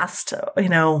last,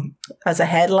 as a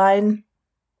headline.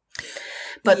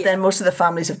 But then most of the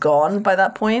families have gone by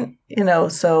that point,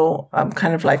 so I'm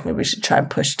kind of like, maybe we should try and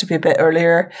push to be a bit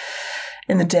earlier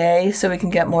in the day so we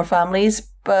can get more families.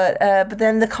 But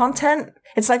then the content,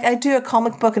 it's like I do a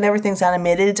comic book and everything's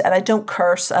animated, and I don't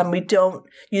curse, and we don't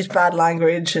use bad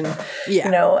language, and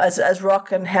as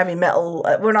rock and heavy metal,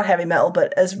 we're not heavy metal,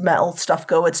 but as metal stuff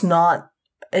go, it's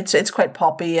quite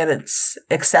poppy and it's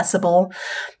accessible.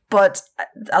 But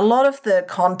a lot of the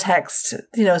context,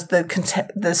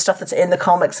 the stuff that's in the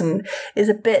comics and is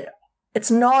a bit, it's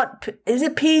not, is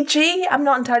it PG? I'm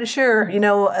not entirely sure. In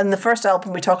the first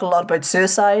album, we talk a lot about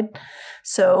suicide.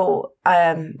 So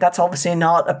that's obviously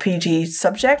not a PG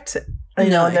subject.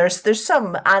 And there's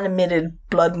some animated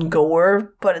blood and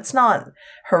gore, but it's not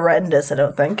horrendous, I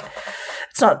don't think.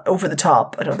 It's not over the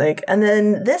top, I don't think. And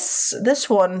then this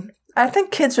one, I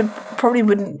think kids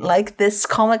wouldn't like this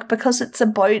comic because it's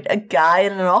about a guy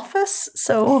in an office.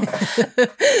 So,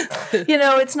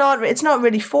 it's not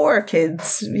really for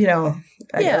kids,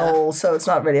 at all. So it's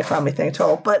not really a family thing at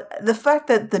all. But the fact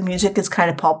that the music is kind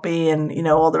of poppy and,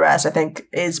 all the rest, I think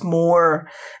is more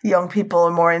young people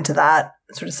are more into that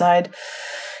sort of side.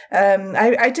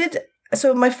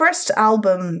 So my first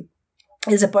album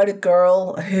is about a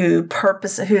girl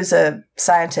who's a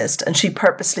scientist, and she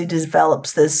purposely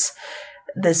develops this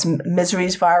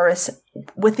miseries virus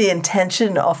with the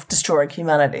intention of destroying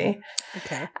humanity.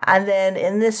 Okay. And then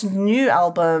in this new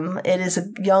album, it is a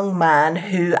young man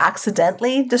who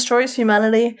accidentally destroys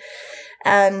humanity.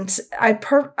 And I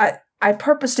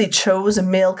purposely chose a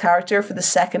male character for the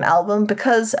second album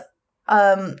because,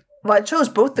 I chose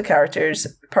both the characters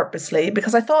purposely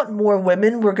because I thought more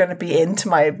women were going to be into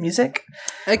my music.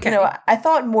 Okay. I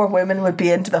thought more women would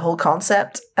be into the whole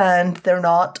concept, and they're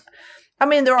not. I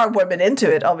mean, there are women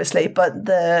into it, obviously, but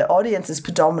the audience is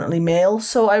predominantly male.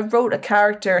 So I wrote a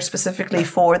character specifically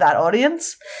for that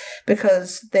audience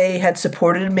because they had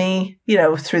supported me,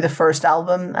 through the first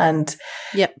album. And,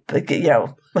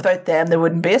 without them, there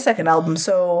wouldn't be a second album.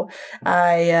 So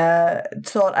I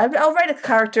thought I'll write a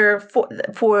character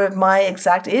for my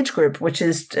exact age group, which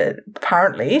is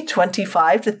apparently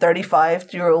 25 to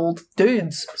 35-year-old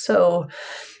dudes. So...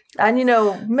 And,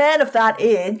 men of that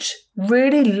age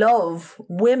really love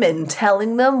women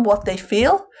telling them what they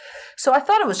feel. So I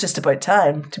thought it was just about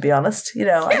time, to be honest.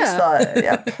 I just thought,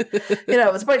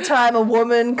 it was about time a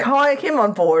woman came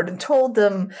on board and told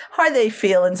them how they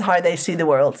feel and how they see the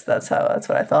world. That's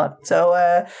what I thought.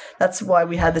 So that's why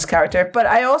we had this character. But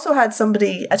I also had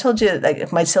somebody, I told you,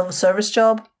 like my civil service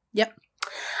job. Yep.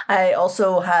 I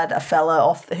also had a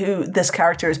fella who this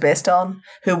character is based on,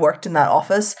 who worked in that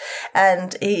office,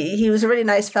 and he was a really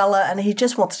nice fella, and he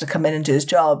just wanted to come in and do his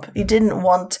job. He didn't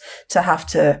want to have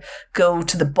to go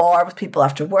to the bar with people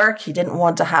after work. He didn't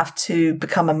want to have to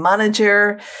become a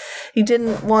manager. He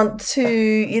didn't want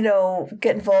to,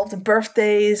 get involved in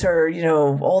birthdays or,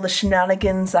 all the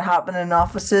shenanigans that happen in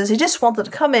offices. He just wanted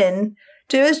to come in,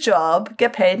 do his job,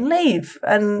 get paid and leave.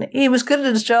 And he was good at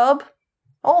his job.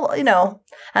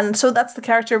 And so that's the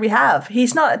character we have.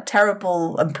 He's not a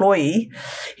terrible employee.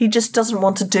 He just doesn't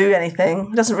want to do anything.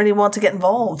 He doesn't really want to get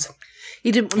involved.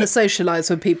 He didn't want to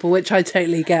socialise with people, which I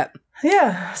totally get.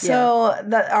 Yeah. So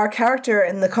that our character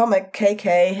in the comic,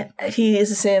 KK, he is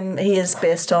the same. He is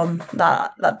based on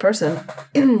that person.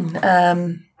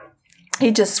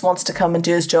 He just wants to come and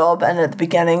do his job, and at the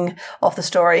beginning of the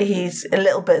story, he's a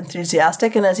little bit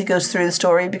enthusiastic, and as he goes through the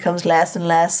story, he becomes less and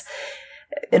less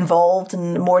involved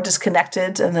and more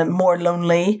disconnected and more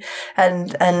lonely,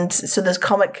 and so this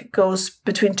comic goes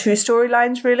between two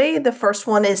storylines really. The first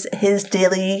one is his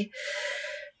daily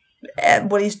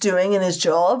what he's doing in his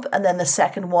job, and then the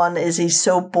second one is he's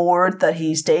so bored that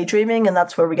he's daydreaming, and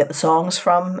that's where we get the songs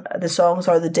from. The songs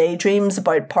are the daydreams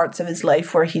about parts of his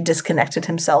life where he disconnected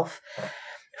himself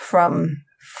from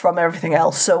everything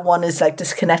else. So one is like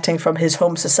disconnecting from his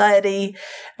home society.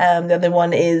 The other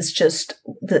one is just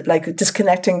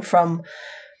disconnecting from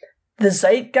the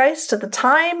zeitgeist at the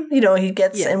time. He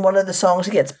gets in one of the songs,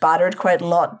 he gets battered quite a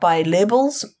lot by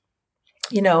labels.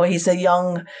 He's a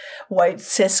young white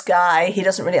cis guy. He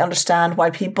doesn't really understand why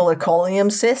people are calling him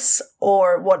cis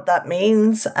or what that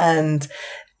means. And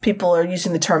people are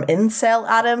using the term incel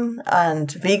at him, and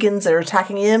vegans are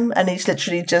attacking him, and he's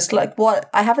literally just like, what?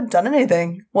 I haven't done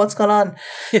anything. What's going on?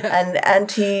 Yeah.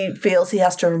 And he feels he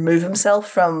has to remove himself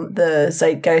from the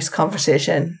zeitgeist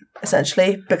conversation,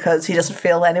 essentially, because he doesn't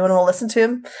feel anyone will listen to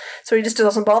him. So he just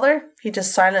doesn't bother. He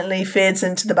just silently fades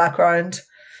into the background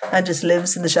and just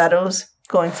lives in the shadows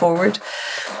going forward.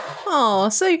 Oh,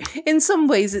 so in some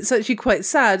ways it's actually quite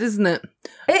sad, isn't it?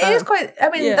 It is quite. I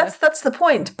mean, that's the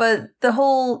point. But the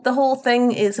whole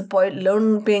thing is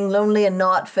about being lonely and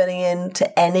not fitting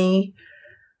into anything.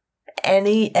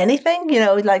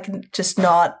 Like just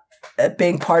not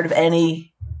being part of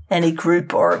any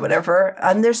group or whatever.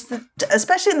 And there's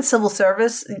especially in the civil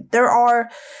service, there are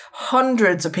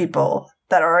hundreds of people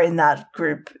that are in that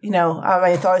group,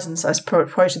 thousands, I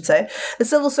probably should say. The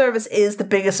civil service is the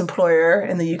biggest employer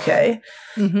in the UK.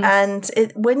 Mm-hmm. And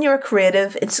when you're a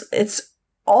creative, it's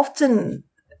often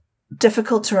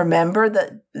difficult to remember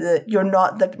that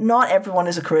not everyone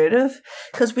is a creative,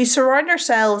 because we surround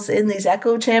ourselves in these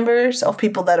echo chambers of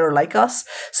people that are like us.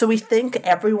 So we think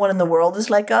everyone in the world is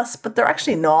like us, but they're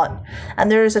actually not.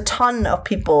 And there's a ton of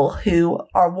people who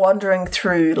are wandering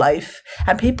through life,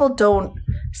 and people don't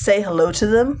say hello to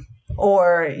them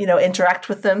or, interact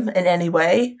with them in any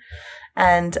way.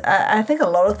 And I think a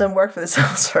lot of them work for the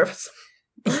civil service.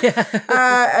 Yeah.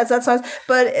 As that sounds,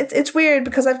 but it's weird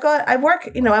because I work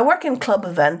in club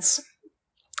events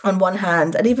on one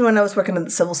hand, and even when I was working in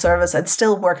the civil service, I'd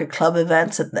still work at club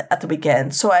events at the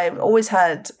weekend. So I always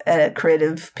had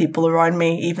creative people around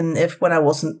me, even when I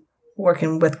wasn't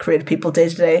working with creative people day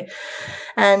to day.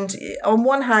 And on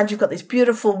one hand, you've got these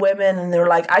beautiful women, and they're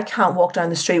like, I can't walk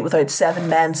down the street without 7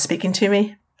 men speaking to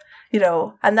me,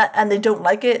 and they don't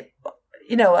like it.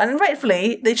 And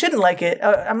rightfully, they shouldn't like it.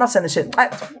 I'm not saying they shouldn't.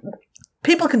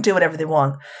 people can do whatever they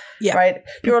want. Yeah. Right?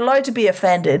 You're allowed to be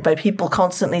offended by people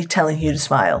constantly telling you to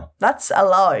smile. That's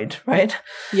allowed, right?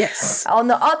 Yes. On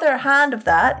the other hand of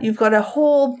that, you've got a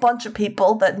whole bunch of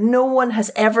people that no one has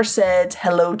ever said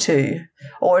hello to,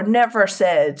 or never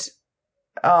said,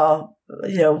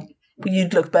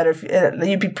 you'd look better if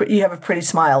you have a pretty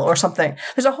smile or something.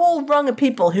 There's a whole rung of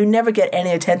people who never get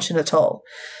any attention at all.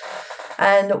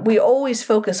 And we always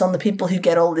focus on the people who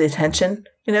get all the attention,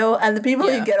 and the people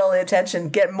who get all the attention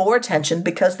get more attention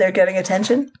because they're getting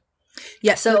attention.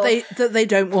 Yes, so, that they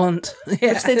don't want.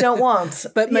 Yeah. Which they don't want.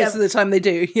 But most of the time they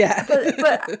do, yeah.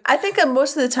 But I think that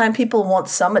most of the time people want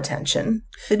some attention.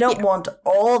 They don't want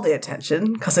all the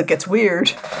attention because it gets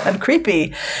weird and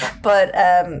creepy. But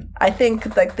I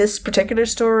think like this particular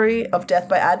story of Death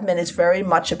by Admin is very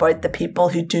much about the people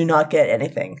who do not get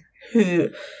anything, who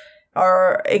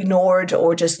are ignored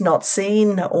or just not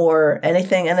seen or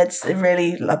anything. And it's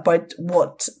really about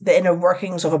what the inner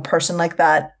workings of a person like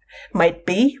that might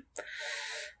be,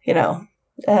 and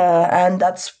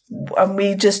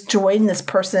we just join this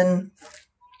person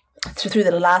through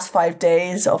the last 5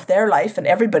 days of their life and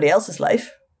everybody else's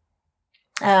life,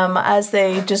 as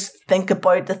they just think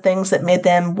about the things that made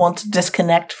them want to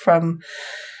disconnect from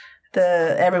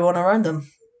everyone around them.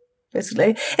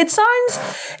 Basically, it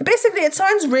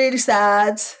sounds really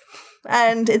sad,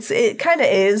 and it kind of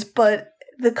is, but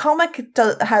the comic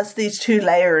has these two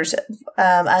layers,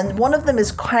 and one of them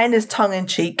is kind of tongue in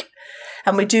cheek,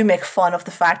 and we do make fun of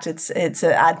the fact it's an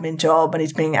admin job and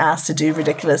he's being asked to do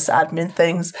ridiculous admin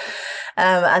things,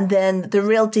 and then the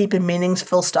real deep and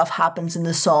meaningful stuff happens in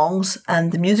the songs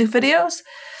and the music videos.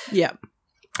 Yeah,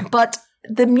 but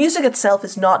the music itself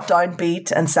is not downbeat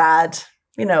and sad.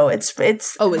 It's very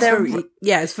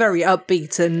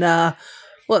upbeat and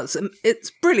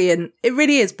it's brilliant. It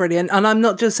really is brilliant. And I'm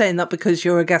not just saying that because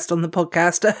you're a guest on the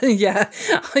podcast.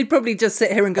 I'd probably just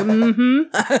sit here and go,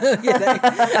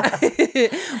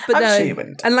 But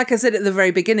no. And like I said at the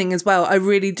very beginning as well, I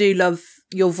really do love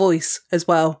your voice as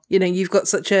well. You've got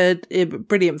such a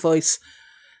brilliant voice.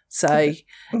 So thank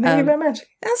you very much.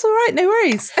 That's all right. No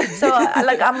worries. So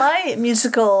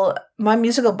my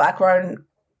musical background,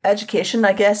 education,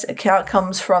 I guess, it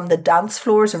comes from the dance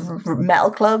floors of metal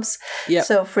clubs. Yeah.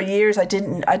 So for years, I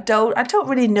don't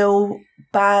really know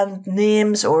band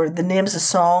names or the names of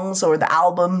songs or the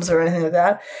albums or anything like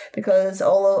that, because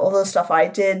all the stuff I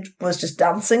did was just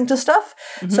dancing to stuff.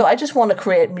 Mm-hmm. So I just want to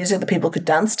create music that people could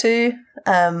dance to,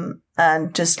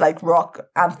 and just like rock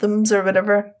anthems or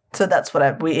whatever. So that's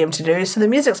what we aim to do. So the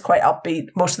music's quite upbeat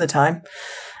most of the time.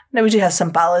 Now we do have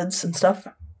some ballads and stuff.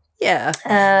 Yeah.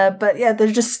 But yeah,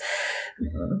 they're just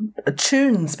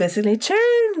tunes, basically.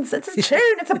 Tunes! It's a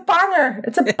tune! It's a banger!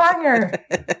 It's a banger!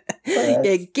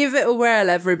 Yeah, give it a whirl,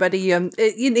 everybody.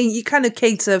 You kind of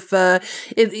cater for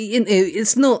it.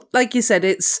 It's not, like you said,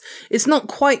 it's not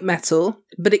quite metal,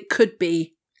 but it could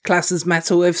be classed as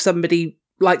metal if somebody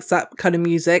likes that kind of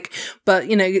music, but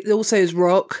it also is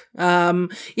rock,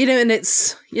 and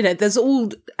it's there's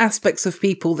all aspects of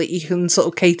people that you can sort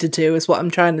of cater to, is what I'm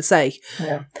trying to say.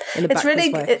 Yeah, it's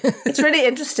really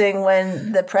interesting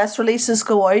when the press releases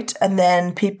go out and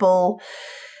then people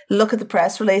look at the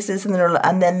press releases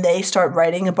and then they start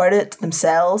writing about it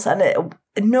themselves, and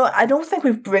I don't think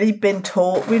we've really been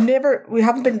told, we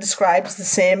haven't been described as the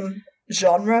same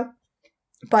genre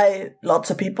by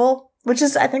lots of people, which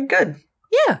is, I think, good.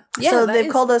 Yeah. So they've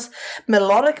called us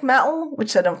melodic metal,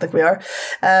 which I don't think we are.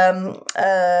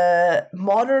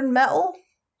 Modern metal.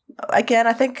 Again,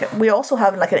 I think we also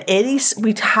have like an 80s.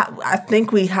 I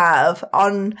think we have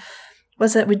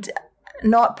we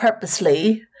not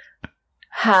purposely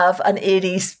have an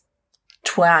 80s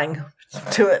twang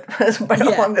to it. That's what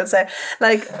I'm going to say.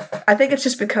 Like, I think it's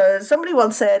just because somebody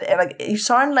once said, like, you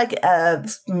sound like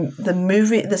the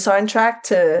soundtrack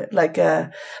to like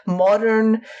a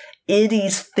modern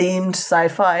 80s themed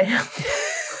sci-fi.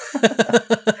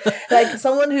 Like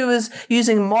someone who was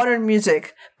using modern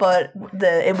music, but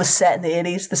it was set in the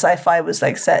 80s. The sci-fi was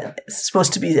like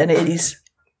supposed to be an 80s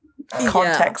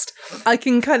context. Yeah. I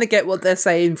can kind of get what they're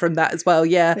saying from that as well.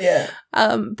 Yeah.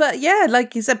 But yeah,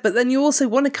 like you said, but then you also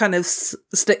want to kind of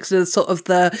stick to sort of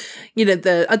the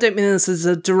I don't mean this as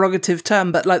a derogative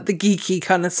term, but like the geeky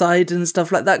kind of side and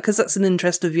stuff like that, because that's an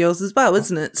interest of yours as well,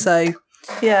 isn't it? So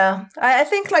yeah, I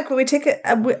think like when we take it,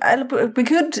 we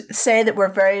could say that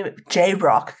we're very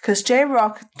J-rock, because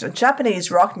J-rock,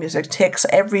 Japanese rock music, takes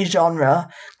every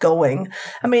genre going.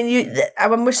 I mean,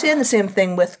 when we're seeing the same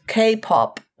thing with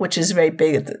K-pop, which is very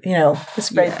big. It's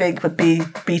very big with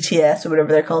BTS or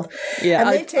whatever they're called.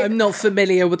 Yeah, I'm not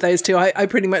familiar with those two. I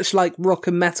pretty much like rock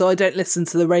and metal. I don't listen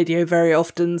to the radio very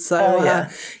often. So,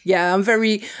 I'm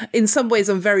in some ways,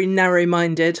 I'm very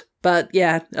narrow-minded. But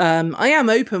I am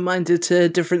open-minded to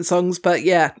different songs. But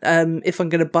if I'm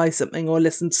going to buy something or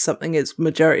listen to something, it's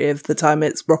majority of the time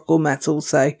it's rock or metal.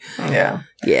 So, yeah.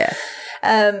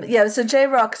 So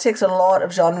J-Rock takes a lot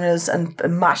of genres and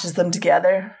mashes them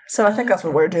together. So I think that's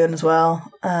what we're doing as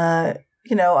well.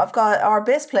 I've got our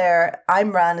bass player,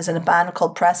 Imran, is in a band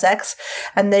called Press X,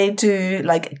 and they do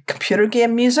like computer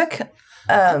game music.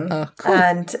 Cool.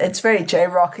 And it's very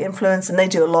J-Rock influence, and they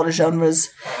do a lot of genres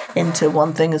into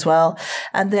one thing as well.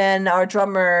 And then our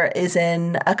drummer is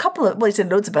in he's in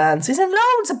loads of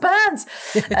bands.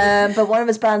 But one of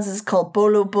his bands is called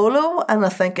Bolo Bolo, and I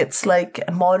think it's like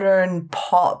a modern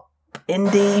pop,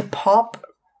 indie pop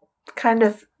kind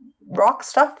of rock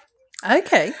stuff.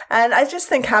 Okay. And I just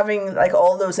think having like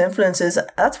all those influences,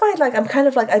 that's why I'm kind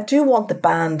of like, I do want the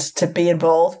band to be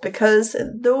involved, because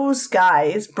those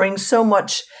guys bring so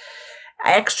much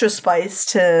extra spice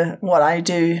to what I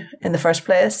do in the first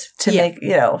place to make,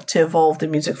 to evolve the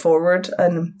music forward.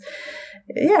 And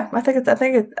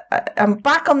I'm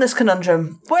back on this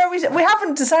conundrum where we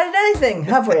haven't decided anything,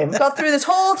 have we? We got through this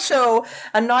whole show,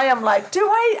 and now I'm like,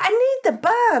 I need the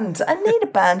band. I need a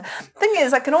band. Thing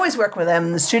is, I can always work with them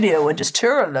in the studio and just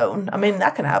tour alone. I mean,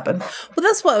 that can happen. Well,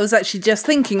 that's what I was actually just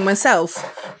thinking myself.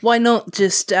 Why not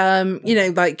just,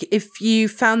 like if you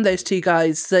found those two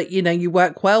guys that, you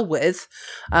work well with,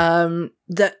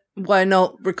 why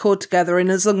not record together?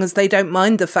 And as long as they don't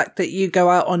mind the fact that you go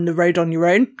out on the road on your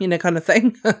own, kind of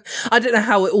thing. I don't know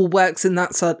how it all works in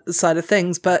that side of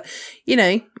things, but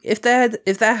if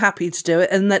they're happy to do it,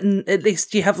 and then at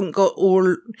least you haven't got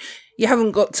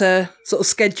to sort of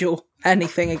schedule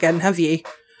anything again, have you?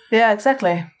 Yeah,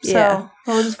 exactly. So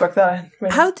we'll just work that out.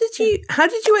 Really. How did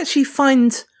you actually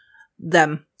find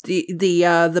them?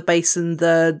 The bass and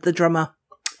the drummer?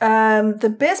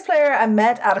 The bass player I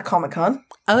met at a Comic-Con.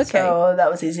 Oh, okay. So that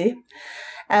was easy.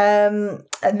 And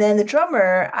then the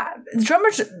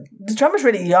drummer's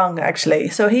really young, actually.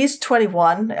 So he's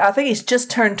 21. I think he's just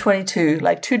turned 22,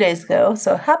 like 2 days ago.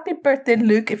 So happy birthday,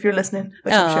 Luke, if you're listening,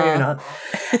 which I'm sure you're not.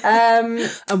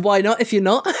 And why not if you're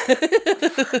not?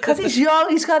 Because he's young.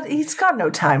 He's got no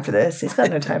time for this. He's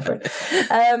got no time for it.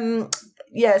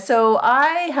 So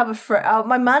I have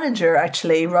my manager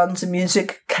actually runs a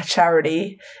music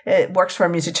charity. It works for a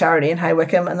music charity in High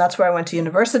Wycombe, and that's where I went to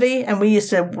university. And we used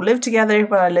to live together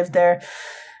when I lived there,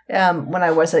 when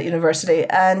I was at university.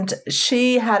 And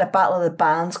she had a Battle of the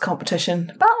Bands competition.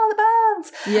 Battle of the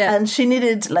Bands! Yeah. And she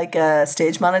needed like a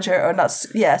stage manager,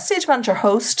 stage manager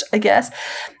host, I guess.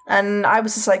 And I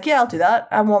was just like, I'll do that.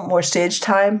 I want more stage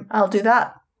time. I'll do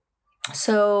that.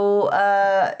 So,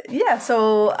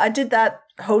 so I did that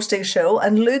hosting show,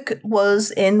 and Luke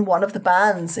was in one of the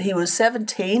bands. He was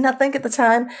 17, I think, at the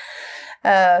time,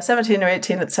 17 or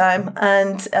 18 at the time,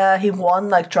 and he won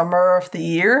like drummer of the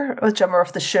year, or drummer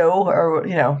of the show, or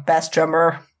best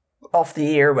drummer of the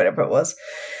year, whatever it was.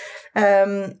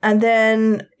 And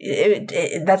then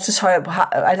that's just how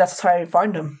I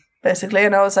found him, basically.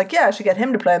 And I was like, I should get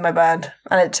him to play in my band,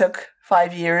 and it took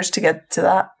 5 years to get to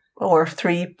that. Or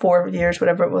 3-4 years,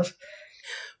 whatever it was.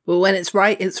 Well, when it's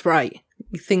right, it's right.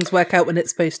 Things work out when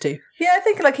it's supposed to. Yeah, I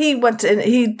think like he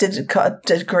did a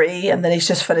degree, and then he's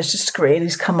just finished his degree, and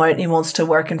he's come out and he wants to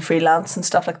work in freelance and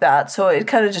stuff like that. So it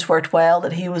kind of just worked well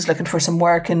that he was looking for some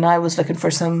work and I was looking for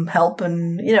some help,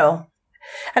 and and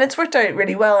it's worked out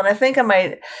really well. And I think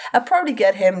I'll probably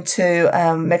get him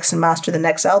to mix and master the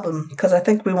next album, because I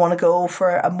think we want to go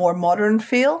for a more modern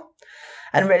feel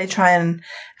and really try and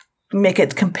make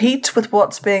it compete with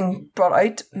what's being brought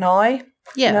out now.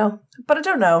 Yeah. But I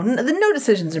don't know. No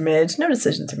decisions are made. We'll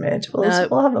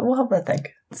have a think.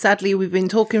 Sadly, we've been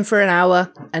talking for an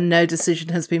hour and no decision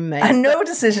has been made. And no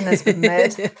decision has been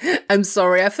made. I'm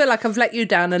sorry. I feel like I've let you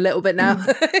down a little bit now.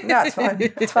 No, it's fine.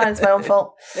 It's fine. It's my own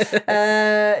fault.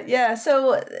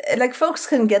 So like folks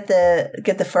can get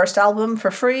the first album for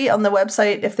free on the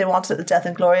website if they want it at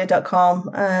deathandgloria.com,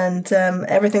 and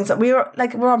everything's we're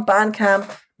on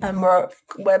Bandcamp. And our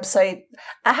website.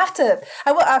 Do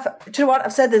you know what?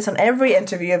 I've said this on every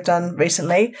interview I've done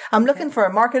recently. I'm looking for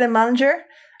a marketing manager.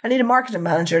 I need a marketing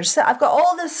manager. I've got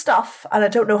all this stuff and I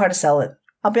don't know how to sell it.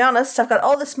 I'll be honest. I've got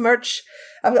all this merch.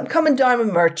 I'm coming down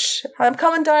with merch. I'm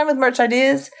coming down with merch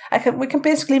ideas. We can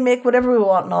basically make whatever we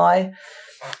want now,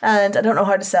 and I don't know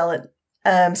how to sell it.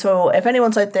 So if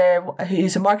anyone's out there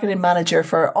who's a marketing manager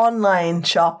for online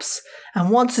shops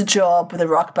and wants a job with a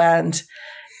rock band,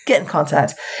 get in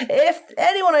contact. If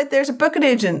anyone out there's a booking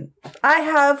agent,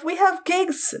 we have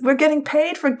gigs. We're getting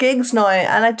paid for gigs now,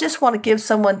 and I just want to give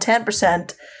someone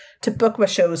 10% to book my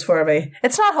shows for me.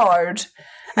 It's not hard.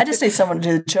 I just need someone to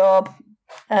do the job.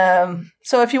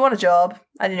 So if you want a job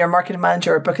and you're a marketing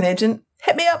manager or a booking agent,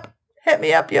 hit me up. Hit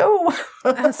me up, yo.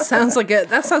 That sounds like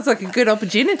a good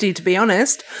opportunity, to be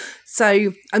honest.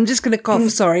 So I'm just going to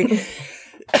cough. Sorry.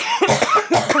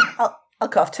 I'll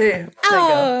cough too.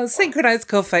 Oh, synchronized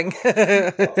coughing.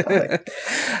 This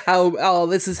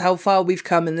is how far we've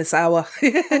come in this hour.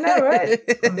 I know, right?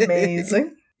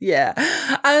 Amazing. Yeah.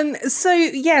 So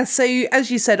as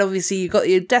you said, obviously you got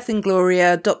your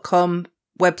deathandgloria.com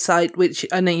website, which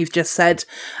I know you've just said.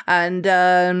 And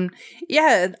I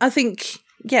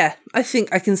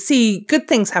think I can see good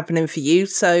things happening for you.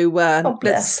 So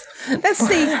let's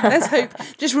see. Let's hope.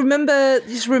 Just remember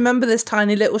this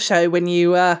tiny little show when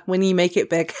you make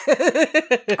it big.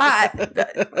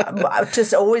 I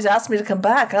just always ask me to come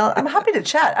back. I'm happy to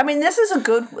chat. I mean, this is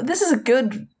a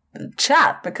good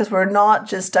chat because we're not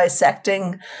just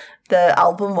dissecting the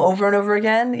album over and over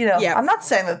again. You know, yeah. I'm not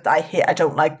saying that I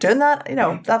don't like doing that. You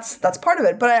know, that's part of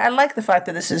it. But I like the fact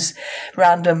that this is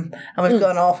random and we've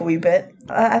gone off a wee bit.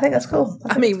 I think that's cool.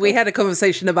 We had a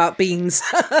conversation about beans.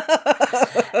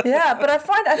 Yeah, but I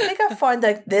think I find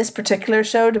like this particular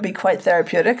show to be quite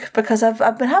therapeutic because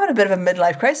I've been having a bit of a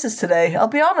midlife crisis today. I'll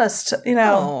be honest. You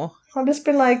know. Aww. I've just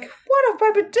been like, what have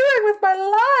I been doing with my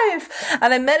life?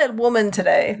 And I met a woman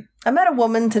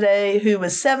today who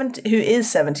is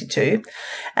 72,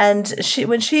 and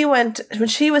when she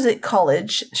was at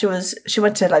college, she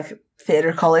went to like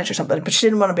theater college or something, but she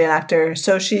didn't want to be an actor,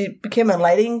 so she became a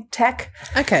lighting tech.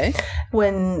 Okay.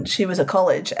 When she was at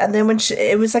college, and then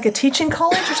it was like a teaching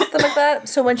college or something like that.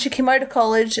 So when she came out of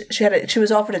college, she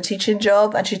was offered a teaching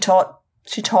job, and she taught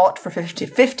for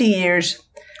 50 years.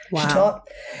 Wow. She taught.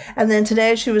 And then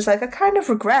today she was like, I kind of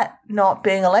regret not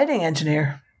being a lighting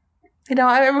engineer. You know,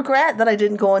 I regret that I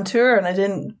didn't go on tour and I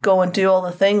didn't go and do all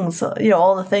the things,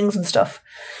 all the things and stuff.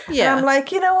 Yeah. And I'm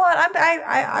like, you know what?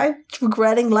 I'm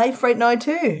regretting life right now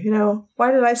too. You know,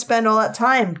 why did I spend all that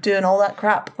time doing all that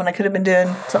crap when I could have been doing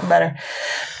something better?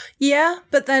 Yeah,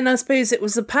 but then I suppose it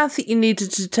was the path that you needed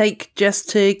to take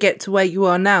just to get to where you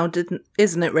are now,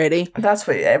 isn't it really? That's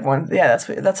what everyone, that's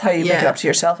how you make it up to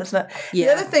yourself, isn't it? Yeah.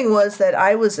 The other thing was that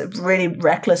I was really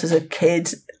reckless as a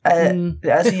kid,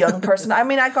 as a young person. I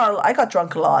mean, I got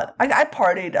drunk a lot. I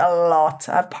partied a lot.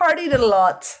 I've partied a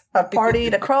lot. I've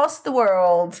partied across the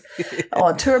world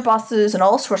on tour buses and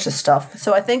all sorts of stuff.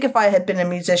 So I think if I had been a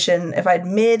musician, if I'd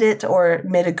made it or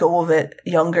made a go of it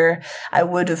younger, I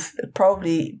would have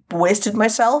probably wasted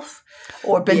myself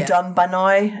or been done by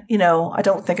now. You know, I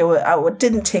don't think I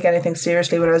didn't take anything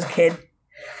seriously when I was a kid.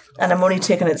 And I'm only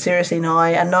taking it seriously now.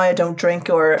 And now I don't drink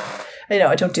or...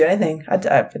 I don't do anything. I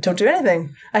don't do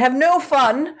anything. I have no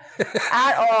fun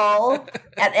at all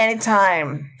at any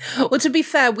time. Well, to be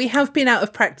fair, we have been out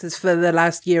of practice for the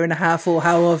last year and a half or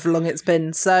however long it's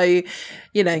been. So,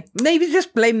 maybe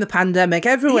just blame the pandemic.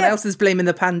 Everyone else is blaming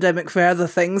the pandemic for other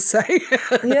things. So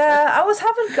yeah, I was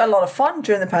having a lot of fun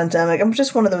during the pandemic. I'm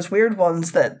just one of those weird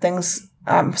ones that things...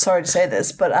 I'm sorry to say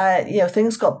this, but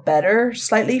things got better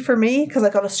slightly for me because I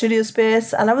got a studio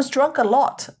space and I was drunk a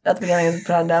lot at the beginning of the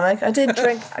pandemic. I did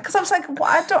drink because I was like, well,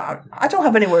 I don't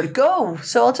have anywhere to go,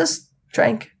 so I'll just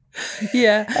drink.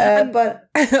 Yeah, but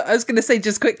I was going to say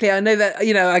just quickly, I know that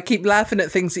I keep laughing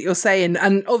at things that you're saying,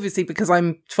 and obviously because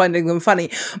I'm finding them funny,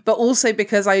 but also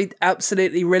because I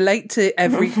absolutely relate to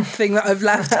everything that I've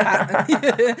laughed at.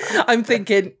 I'm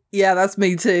thinking, yeah, that's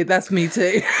me too.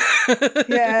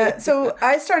 Yeah, so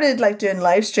I started doing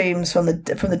live streams from the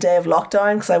day of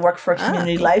lockdown because I work for a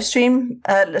community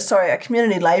a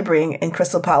community library in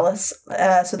Crystal Palace.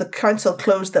 So the council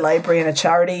closed the library and a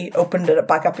charity opened it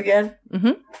back up again.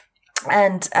 Mm-hmm.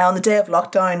 And on the day of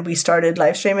lockdown, we started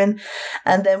live streaming,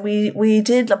 and then we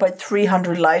did about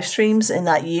 300 live streams in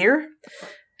that year.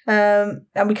 And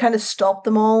we kind of stopped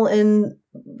them all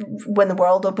when the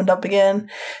world opened up again.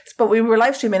 But we were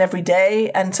live streaming every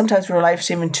day, and sometimes we were live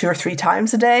streaming 2 or 3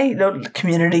 times a day,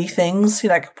 community things.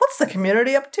 You're like, what's the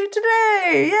community up to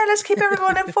today? Yeah, let's keep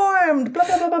everyone informed, blah,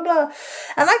 blah, blah, blah, blah.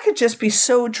 And I could just be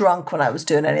so drunk when I was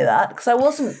doing any of that because I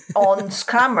wasn't on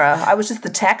camera. I was just the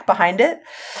tech behind it.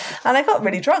 And I got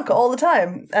really drunk all the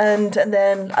time. And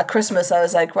then at Christmas, I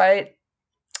was like, right,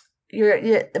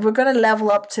 we're going to level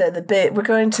up to we're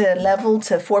going to level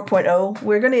to 4.0.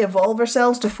 We're going to evolve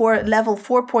ourselves to level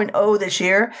 4.0 this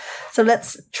year. So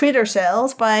let's treat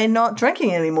ourselves by not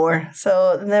drinking anymore.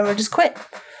 So then we just quit.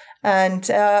 And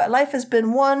life has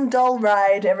been one dull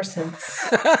ride ever since.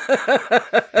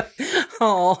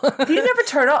 Oh, You never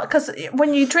turn off, because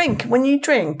when you drink,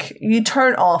 you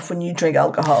turn off when you drink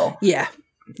alcohol. yeah.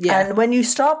 And when you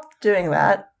stop doing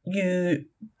that, you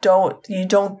don't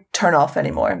turn off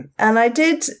anymore. And I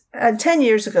did 10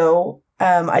 years ago.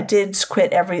 I did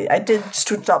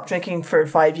stop drinking for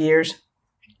 5 years.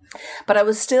 But I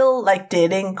was still like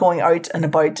dating, going out and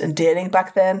about and dating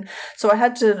back then. So I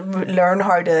had to learn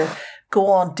how to go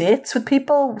on dates with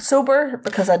people sober,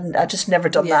 because I just never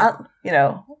done that, you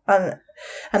know. And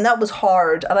that was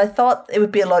hard. And I thought it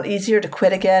would be a lot easier to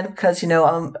quit again, because, you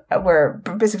know, we're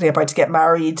basically about to get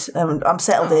married. I'm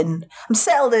settled in. I'm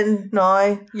settled in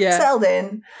now. Yeah. Settled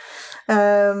in.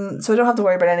 So I don't have to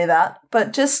worry about any of that.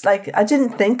 But just like, I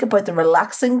didn't think about the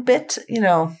relaxing bit, you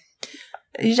know.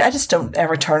 I just don't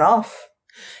ever turn off.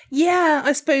 Yeah,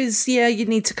 I suppose, you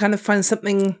need to kind of find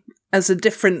something as a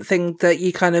different thing that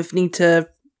you kind of need to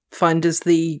find as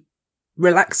the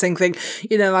relaxing thing.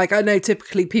 You know, like I know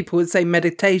typically people would say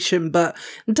meditation, but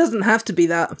it doesn't have to be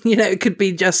that. You know, it could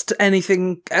be just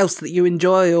anything else that you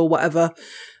enjoy or whatever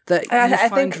that you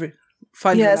find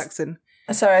relaxing.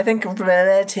 Sorry, I think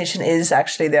meditation is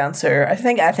actually the answer. I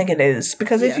think it is.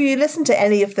 Because if you listen to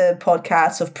any of the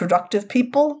podcasts of productive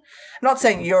people, I'm not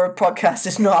saying your podcast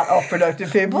is not of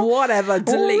productive people. Whatever,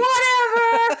 delete. Whatever.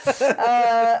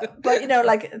 But, you know,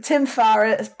 like Tim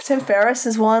Ferriss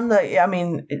is one that, I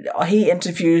mean, he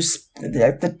interviews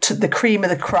the cream of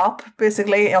the crop,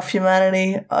 basically, of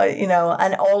humanity, you know,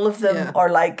 and all of them are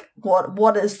like,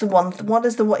 what is the one,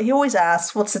 he always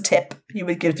asks, what's the tip you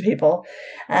would give to people?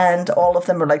 And all of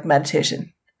them are like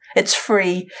meditation. It's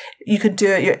free. You could do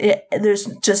it. There's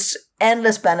just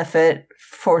endless benefit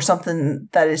for something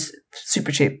that is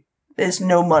super cheap. There's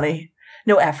no money,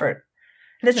 no effort.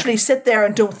 Literally sit there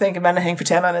and don't think of anything for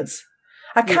 10 minutes.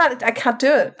 I can't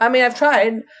do it. I mean, I've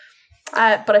tried,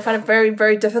 but I find it very,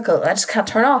 very difficult. I just can't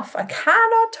turn off. I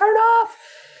cannot turn off.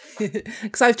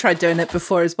 Because I've tried doing it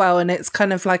before as well, and it's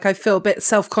kind of like I feel a bit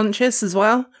self-conscious as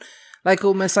well. Like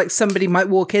almost like somebody might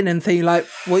walk in and think like,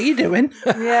 what are you doing?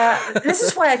 Yeah, this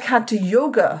is why I can't do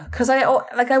yoga. Because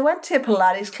I went to a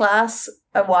Pilates class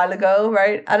a while ago,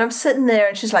 right? And I'm sitting there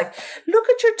and she's like, look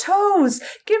at your toes.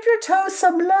 Give your toes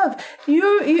some love.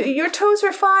 Your toes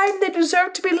are fine. They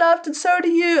deserve to be loved, and so do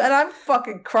you. And I'm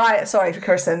fucking crying. Sorry for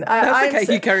cursing. That's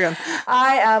okay, you carry on.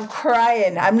 I am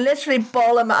crying. I'm literally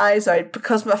bawling my eyes out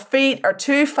because my feet are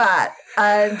too fat.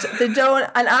 And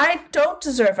I don't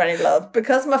deserve any love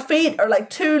because my feet are like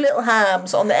two little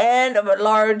hams on the end of a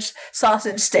large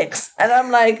sausage sticks. And I'm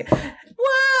like,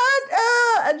 what?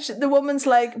 And the woman's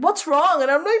like, what's wrong? And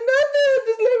I'm like, nothing,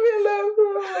 just leave me alone.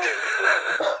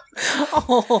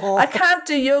 Oh. I can't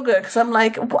do yoga because I'm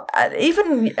like,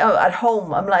 even at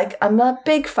home, I'm like, I'm a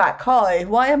big fat cow.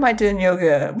 Why am I doing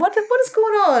yoga? What is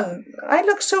going on? I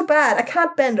look so bad. I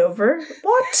can't bend over.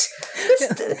 What?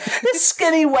 This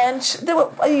skinny wench.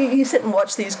 You sit and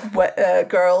watch these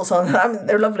girls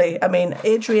they're lovely. I mean,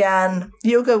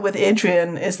 Yoga with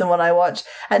Adrienne is the one I watch,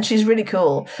 and she's really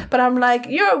cool. But I'm like,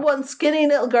 you're one skinny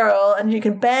little girl, and you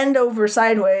can bend over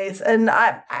sideways, and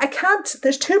I can't.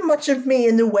 There's too much of me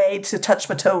in the way to touch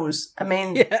my toes. I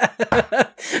mean,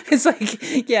 it's like,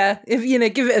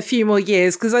 if give it a few more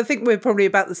years, because I think we're probably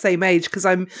about the same age. Because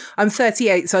I'm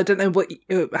 38, so I don't know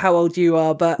how old you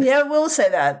are, but yeah, we'll say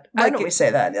that. Why don't we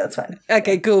say that? Yeah, that's fine.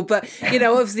 Okay, cool. But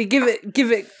obviously, give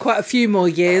it quite a few more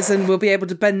years, and we'll be able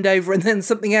to bend over, and then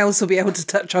something else will be able to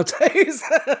touch our toes.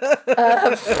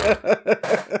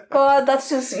 Well,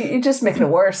 you're just making it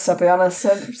worse. I'll be honest.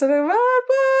 I'm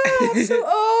so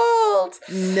old.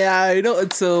 No, not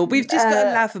at all. We've just got to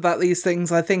laugh about these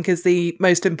things, I think, is the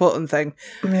most important thing.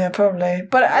 Yeah, probably.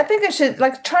 But I think I should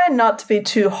try not to be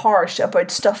too harsh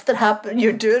about stuff that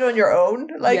you're doing on your own.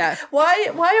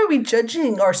 Why are we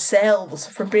judging ourselves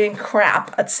for being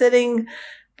crap at sitting?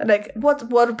 Like,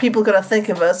 what are people going to think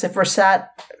of us if we're sat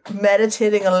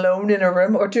meditating alone in a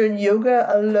room or doing yoga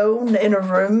alone in a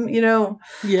room, you know?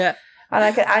 Yeah. And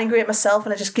I get angry at myself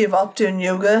and I just give up doing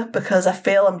yoga because I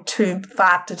feel I'm too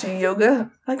fat to do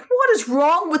yoga. Like, what is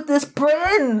wrong with this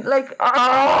brain? Like,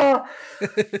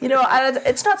 you know, and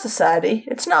it's not society.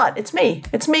 It's not. It's me.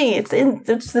 It's me. It's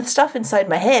the stuff inside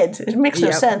my head. It makes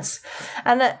no sense.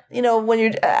 And, you know,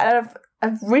 when I've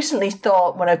recently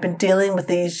thought when I've been dealing with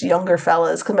these younger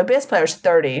fellas, because my bass player's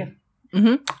 30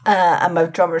 and my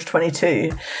drummer's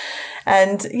 22.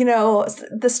 And, you know,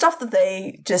 the stuff that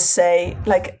they just say,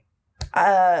 like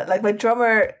my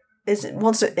drummer is in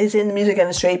the music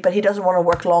industry, but he doesn't want to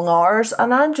work long hours.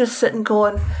 And I'm just sitting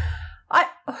going,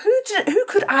 Who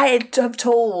could I have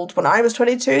told when I was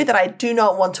 22 that I do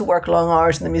not want to work long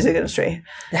hours in the music industry?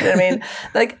 You know what I mean?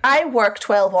 Like, I work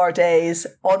 12-hour days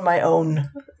on my own,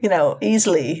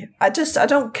 easily. I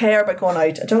don't care about going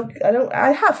out.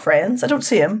 I have friends. I don't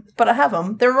see them, but I have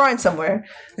them. They're around somewhere.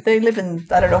 They live in,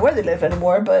 I don't know where they live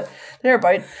anymore, but they're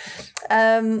about.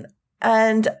 And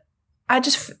I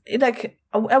just,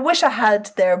 I wish I had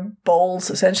their bowls,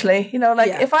 essentially.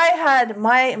 If I had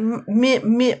my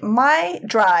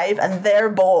drive and their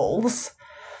bowls,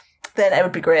 then it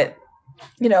would be great.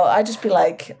 I'd just be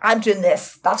like, I'm doing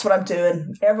this. That's what I'm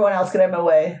doing. Everyone else get out of my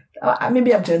way.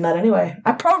 Maybe I'm doing that anyway.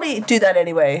 I probably do that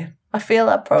anyway. I feel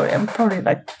I'm probably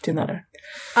like doing that.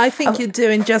 I think you're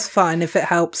doing just fine if it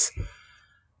helps.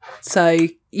 So,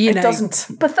 It doesn't.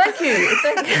 But thank you.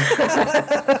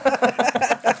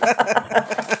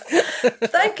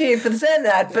 Thank you for saying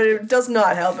that, but it does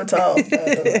not help at all.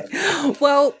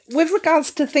 Well, with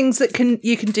regards to things that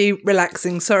you can do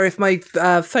relaxing, sorry if my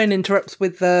phone interrupts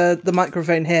with the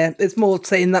microphone here. It's more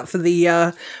saying that for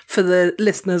the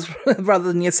listeners rather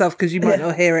than yourself, because you might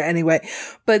not hear it anyway.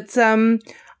 But I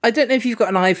don't know if you've got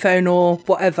an iPhone or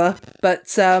whatever,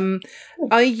 but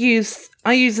I use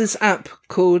this app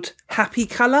called Happy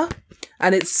Color,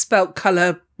 and it's spelt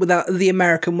color without the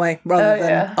American way rather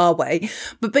than our way.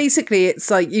 But basically it's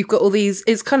like you've got all these,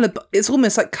 it's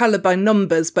almost like color by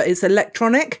numbers, but it's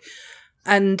electronic.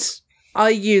 And I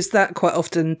use that quite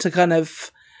often to kind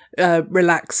of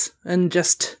relax and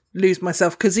just lose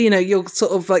myself. Because, you're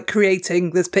sort of like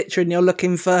creating this picture and you're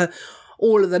looking for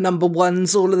all of the number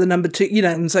ones, all of the number two,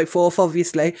 and so forth,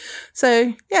 obviously.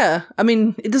 So, yeah, I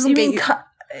mean, it doesn't you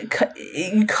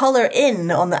color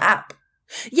in on the app?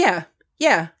 Yeah.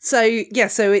 Yeah. So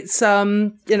it's,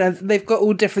 they've got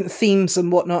all different themes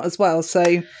and whatnot as well.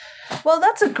 So. Well,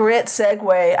 that's a great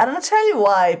segue. And I'll tell you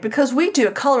why. Because we do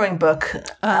a colouring book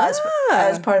as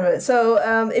part of it.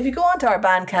 So if you go onto our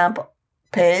Bandcamp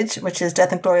page, which is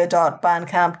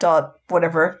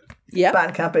deathandgloria.bandcamp.whatever. Yep.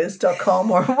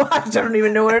 Bandcamp.com or I don't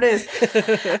even know what it is.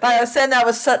 I was saying that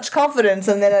with such confidence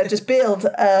and then I just bailed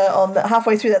on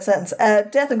halfway through that sentence.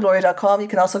 Deathandgloria.com, you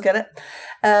can also get it.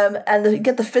 And you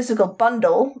get the physical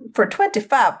bundle for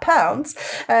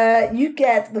 £25. You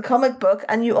get the comic book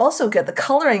and you also get the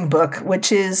colouring book,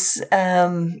 which is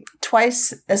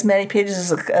twice as many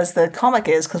pages as the comic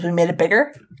is because we made it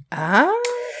bigger. And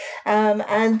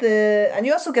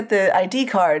you also get the ID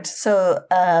card. So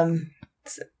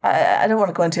I don't want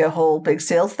to go into a whole big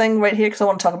sales thing right here because I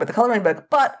want to talk about the colouring book,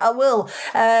 but I will.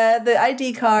 The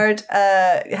ID card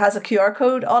has a QR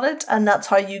code on it, and that's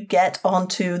how you get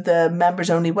onto the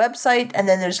members-only website. And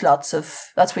then there's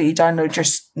that's where you download your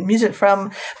music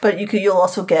from. But you'll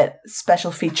also get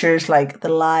special features like the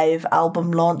live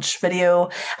album launch video,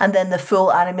 and then the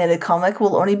full animated comic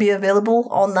will only be available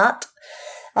on that.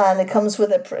 And it comes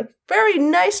with a very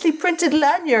nicely printed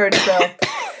lanyard, though.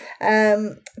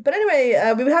 But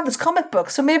anyway, we have this comic book,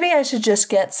 so maybe I should just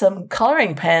get some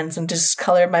colouring pens and just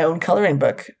colour my own colouring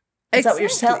book. Is that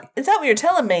what you're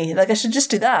telling me? Like I should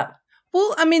just do that?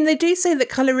 Well, I mean, they do say that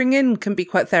colouring in can be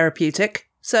quite therapeutic.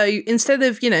 So instead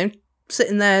of,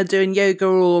 sitting there doing yoga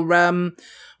or,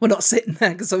 well, not sitting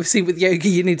there because obviously with yoga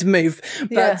you need to move,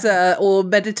 but or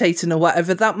meditating or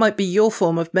whatever, that might be your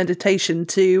form of meditation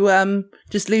to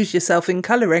just lose yourself in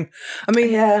colouring. I mean,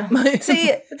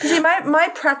 see, my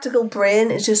practical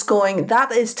brain is just going,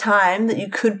 that is time that you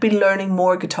could be learning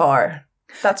more guitar.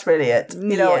 That's really it.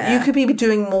 You could be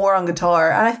doing more on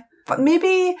guitar. But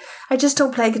maybe I just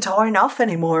don't play guitar enough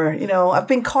anymore. I've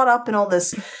been caught up in all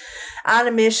this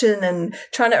animation and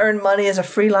trying to earn money as a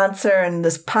freelancer and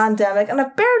this pandemic, and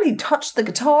I've barely touched the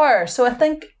guitar. So I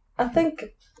think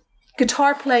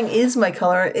guitar playing is my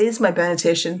colour, is my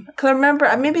meditation. Because I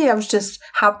remember maybe I was just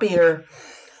happier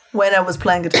when I was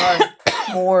playing guitar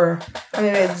more. I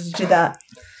mean, I should do that.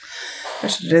 I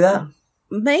should do that.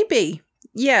 Maybe.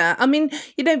 Yeah, I mean,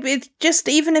 it's just,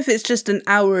 even if it's just an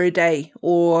hour a day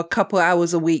or a couple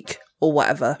hours a week or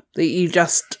whatever, that you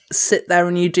just sit there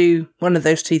and you do one of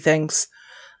those two things,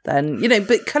 then,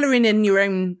 but colouring in your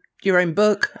own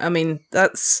book, I mean,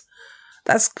 that's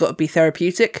got to be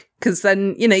therapeutic, because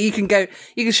then, you can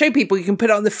show people, you can put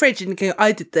it on the fridge and you can go,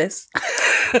 I did this.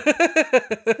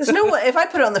 There's no way, if I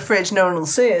put it on the fridge, no one will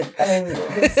see it. I mean,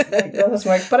 that doesn't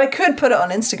work. But I could put it on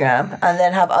Instagram and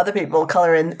then have other people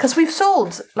colour in, because we've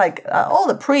sold all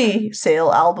the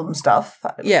pre-sale album stuff.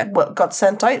 Got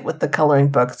sent out with the colouring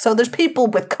book. So there's people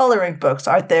with colouring books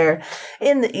out there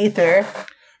in the ether.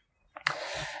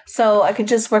 So I could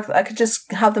just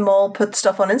have them all put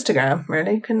stuff on Instagram,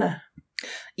 really, couldn't I?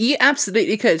 You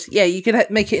absolutely could. Yeah, you could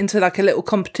make it into like a little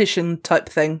competition type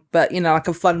thing, but, like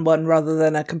a fun one rather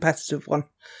than a competitive one.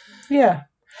 Yeah.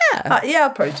 Yeah. Yeah,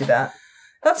 I'll probably do that.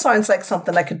 That sounds like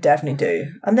something I could definitely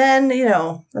do. And then,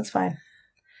 that's fine.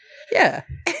 Yeah.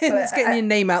 It's getting your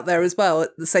name out there as well at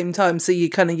the same time. So you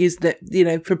kind of use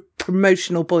it, for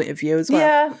promotional point of view as well.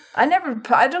 Yeah.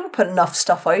 I don't put enough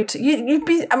stuff out.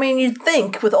 You'd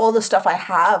think with all the stuff I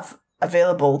have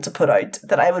available to put out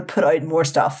that I would put out more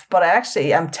stuff, but I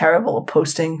actually am terrible at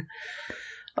posting.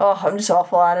 Oh, I'm just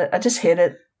awful at it. I just hate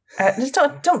it. I just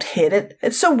don't hate it.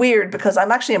 It's so weird because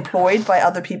I'm actually employed by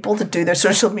other people to do their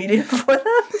social media for them.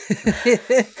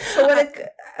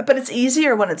 But it's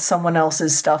easier when it's someone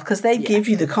else's stuff because they give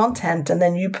you the content and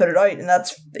then you put it out, and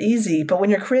that's easy. But when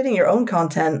you're creating your own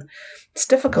content, it's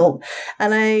difficult.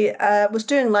 And I was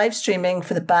doing live streaming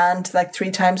for the band like 3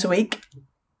 times a week.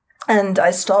 And I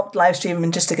stopped live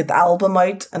streaming just to get the album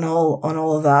out and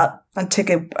all of that, and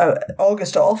take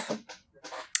August off.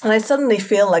 And I suddenly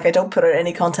feel like I don't put out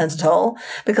any content at all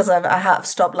because I have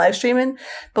stopped live streaming.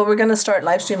 But we're going to start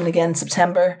live streaming again in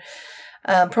September,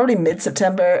 probably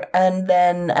mid-September, and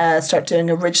then start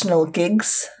doing original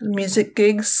gigs, music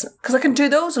gigs, because I can do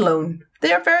those alone.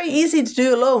 They are very easy to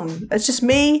do alone. It's just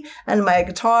me and my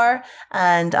guitar,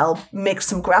 and I'll make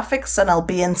some graphics, and I'll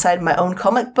be inside my own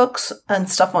comic books and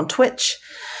stuff on Twitch.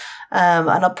 And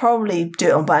I'll probably do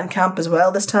it on Bandcamp as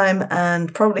well this time,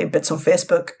 and probably bits on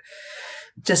Facebook,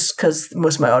 just because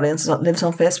most of my audience lives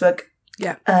on Facebook.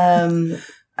 Yeah.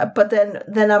 But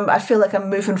then I feel like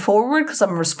I'm moving forward because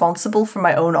I'm responsible for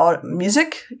my own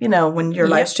music. When you're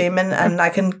live streaming, and I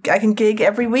can gig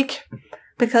every week.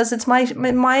 Because it's my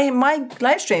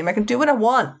live stream. I can do what I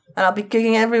want, and I'll be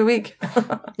gigging every week.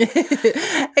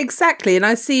 Exactly. And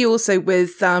I see also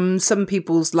with some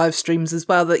people's live streams as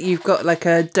well that you've got like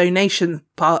a donation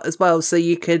part as well. So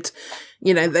you could,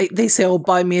 they say, oh,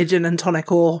 buy me a gin and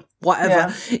tonic or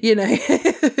whatever, So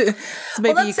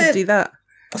maybe you could do that.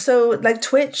 So, like,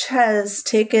 Twitch has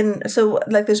taken... So,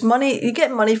 like, there's money... You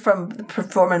get money from the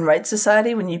Performing Rights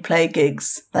Society when you play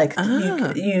gigs. Like,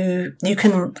 you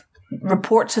can...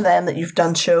 report to them that you've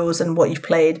done shows and what you've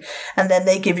played, and then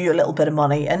they give you a little bit of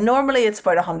money. And normally it's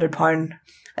about £100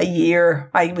 a year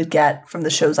I would get from the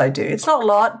shows I do. It's not a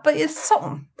lot, but it's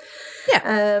something.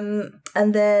 Yeah.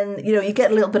 And then, you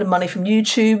get a little bit of money from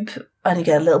YouTube, and you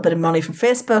get a little bit of money from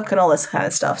Facebook and all this kind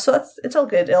of stuff. So it's all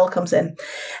good. It all comes in.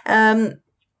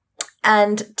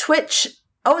 And Twitch,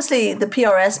 obviously the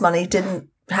PRS money didn't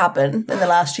happen in the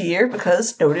last year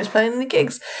because nobody was playing any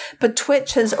gigs, but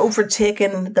Twitch has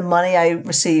overtaken the money I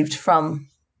received from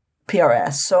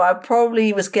PRS, so I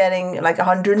probably was getting like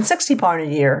 £160 a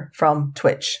year from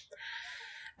Twitch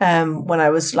when I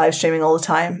was live streaming all the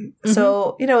time. Mm-hmm.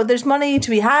 So there's money to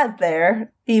be had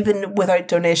there even without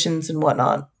donations and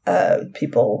whatnot.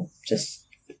 People just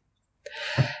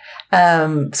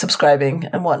subscribing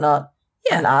and whatnot.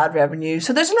 And ad revenue.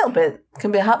 So there's a little bit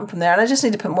can be happen from there, and I just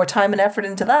need to put more time and effort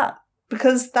into that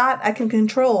because that I can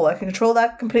control. I can control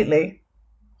that completely.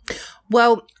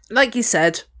 Well, like you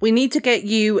said, we need to get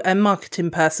you a marketing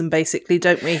person, basically,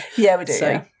 don't we? Yeah, we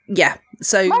do. Yeah.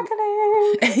 So marketing.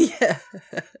 Yeah.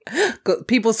 Got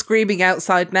people screaming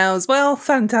outside now as well.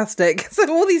 Fantastic. So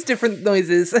all these different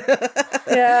noises.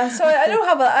 Yeah. So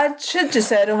I should just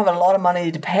say I don't have a lot of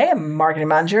money to pay a marketing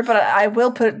manager, but I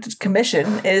will put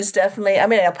commission is definitely, I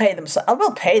will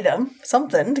pay them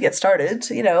something to get started,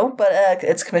 but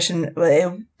it's commission.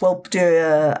 We'll do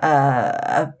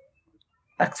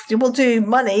we'll do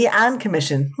money and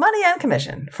commission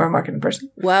for a marketing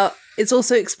person. Well, it's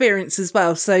also experience as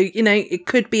well. So, it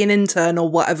could be an intern or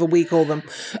whatever we call them.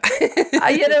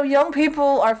 Young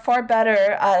people are far better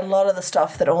at a lot of the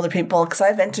stuff than older people, because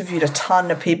I've interviewed a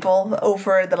ton of people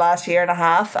over the last year and a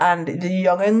half, and the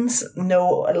young'uns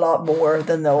know a lot more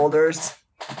than the olders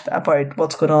about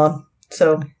what's going on.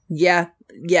 So yeah,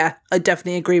 I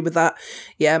definitely agree with that.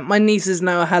 Yeah, my nieces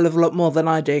know a hell of a lot more than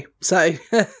I do. So,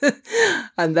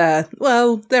 and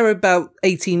they're about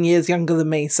 18 years younger than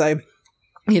me. So,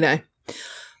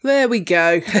 there we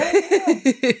go.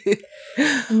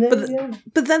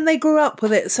 But then they grew up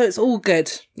with it, so it's all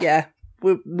good. Yeah,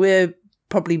 we're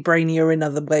probably brainier in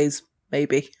other ways,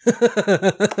 maybe.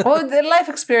 Well, the life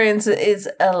experience is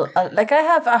like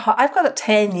I've got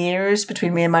 10 years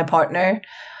between me and my partner.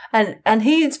 And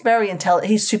he's very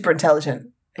intelligent. He's super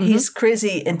intelligent. Mm-hmm. He's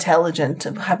crazy intelligent,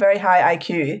 very high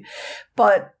IQ.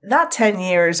 But that 10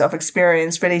 years of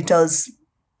experience really does,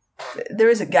 there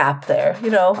is a gap there,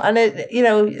 and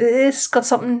it's got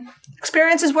something,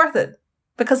 experience is worth it.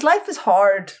 Because life is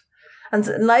hard and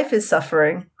life is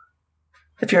suffering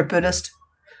if you're a Buddhist.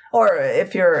 or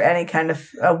if you're any kind of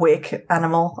awake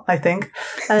animal, I think.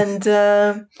 And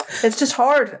it's just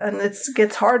hard, and it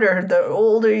gets harder the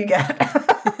older you get.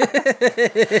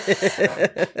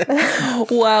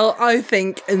 Well, I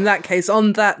think in that case,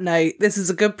 on that note, this is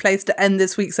a good place to end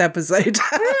this week's episode.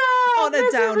 On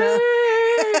a downer.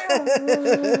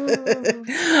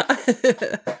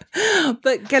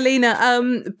 But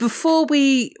Galina, before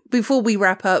we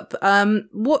wrap up,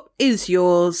 what is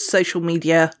your social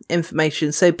media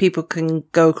information so people can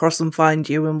go across and find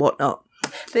you and whatnot?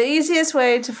 The easiest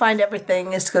way to find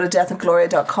everything is to go to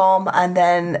deathandgloria.com, and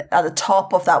then at the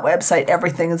top of that website,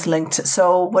 everything is linked.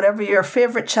 So whatever your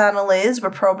favorite channel is,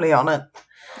 we're probably on it.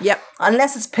 Yep.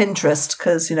 Unless it's Pinterest,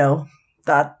 because, you know,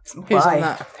 Who's on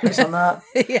that? Who's on that?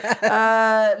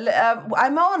 Yeah.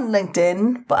 I'm on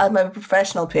LinkedIn, but I'm a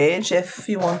professional page if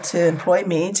you want to employ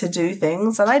me to do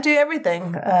things, and I do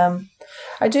everything.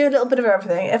 I do a little bit of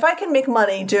everything. If I can make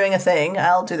money doing a thing,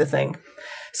 I'll do the thing.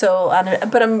 So,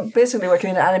 but I'm basically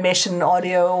working in animation,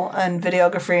 audio, and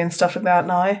videography and stuff like that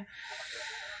now.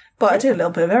 But I do a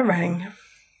little bit of everything.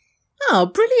 Oh,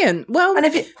 brilliant. Well,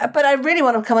 and but I really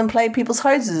want to come and play people's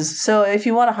houses. So if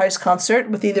you want a house concert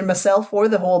with either myself or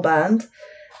the whole band,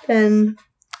 then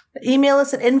email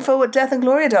us at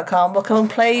info@deathandgloria.com. We'll come and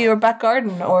play your back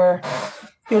garden or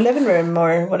your living room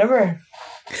or whatever.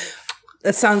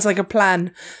 That sounds like a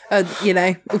plan. You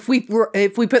know, if we put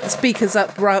the speakers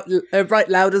up right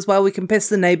loud as well, we can piss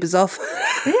the neighbours off.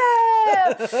 Yeah.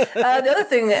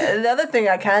 The other thing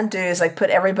I can do is like put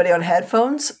everybody on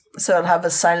headphones, so I'll have a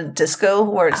silent disco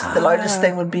where the loudest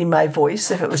thing would be my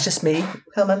voice if it was just me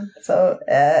coming. So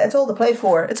it's all to play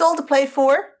for. It's all to play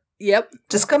for. Yep.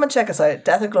 Just come and check us out,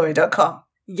 deathandgloria.com.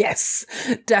 Yes,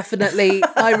 definitely.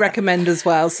 I recommend as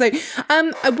well. So,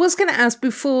 I was going to ask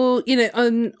before, you know,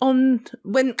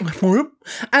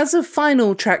 as a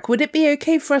final track, would it be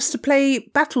okay for us to play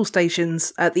Battle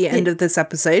Stations at the end of this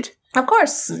episode? Of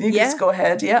course. You can just go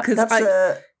ahead. Yeah.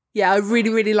 I really,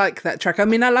 really like that track. I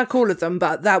mean, I like all of them,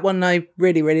 but that one I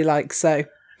really, really like. So,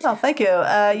 oh, thank you.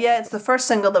 It's the first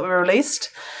single that we released.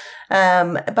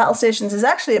 Battle Stations is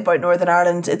actually about Northern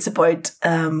Ireland. It's about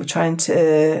trying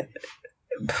to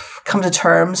come to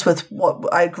terms with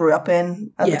what I grew up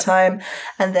in at the time.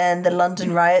 And then the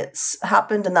London riots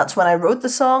happened, and that's when I wrote the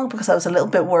song, because I was a little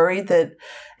bit worried that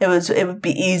it would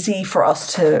be easy for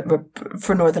us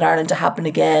for Northern Ireland to happen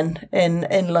again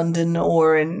in London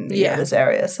or in this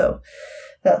area. So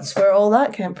that's where all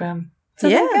that came from. So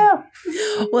there you go.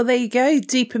 Well, there you go.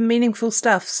 Deep and meaningful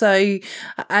stuff. So,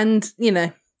 and you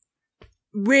know,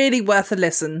 really worth a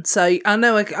listen. So I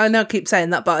know I keep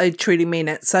saying that, but I truly mean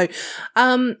it. So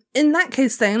in that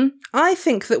case then, I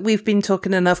think that we've been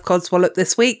talking enough Codswallop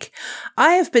this week.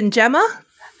 I have been Gemma.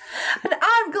 And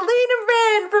I'm Galina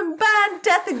Wren from band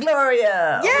Death and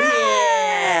Gloria.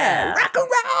 Yeah! Rock and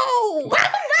roll!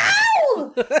 Rock and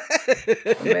roll!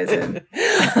 Amazing.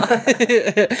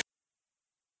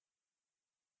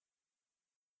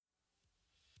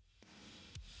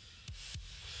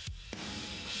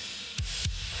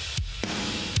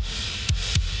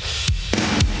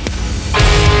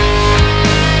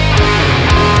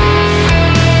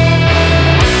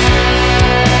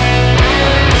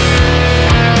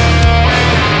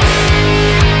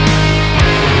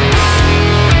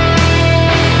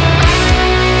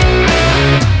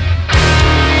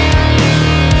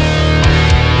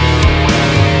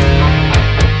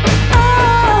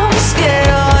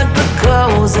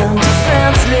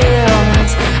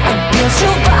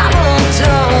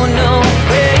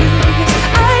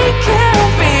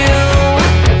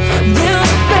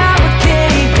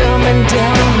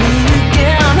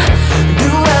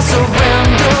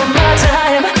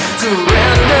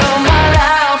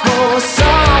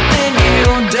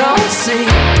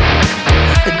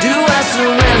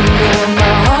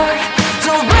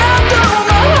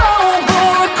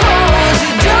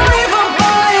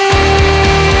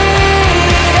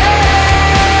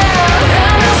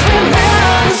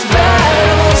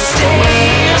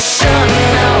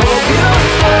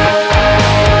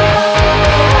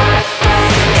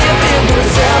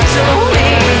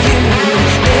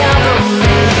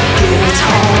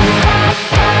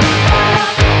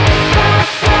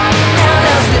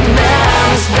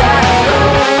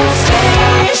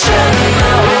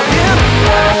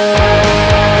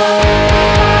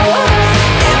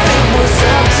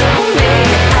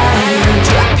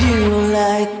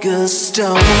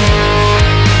 Stone.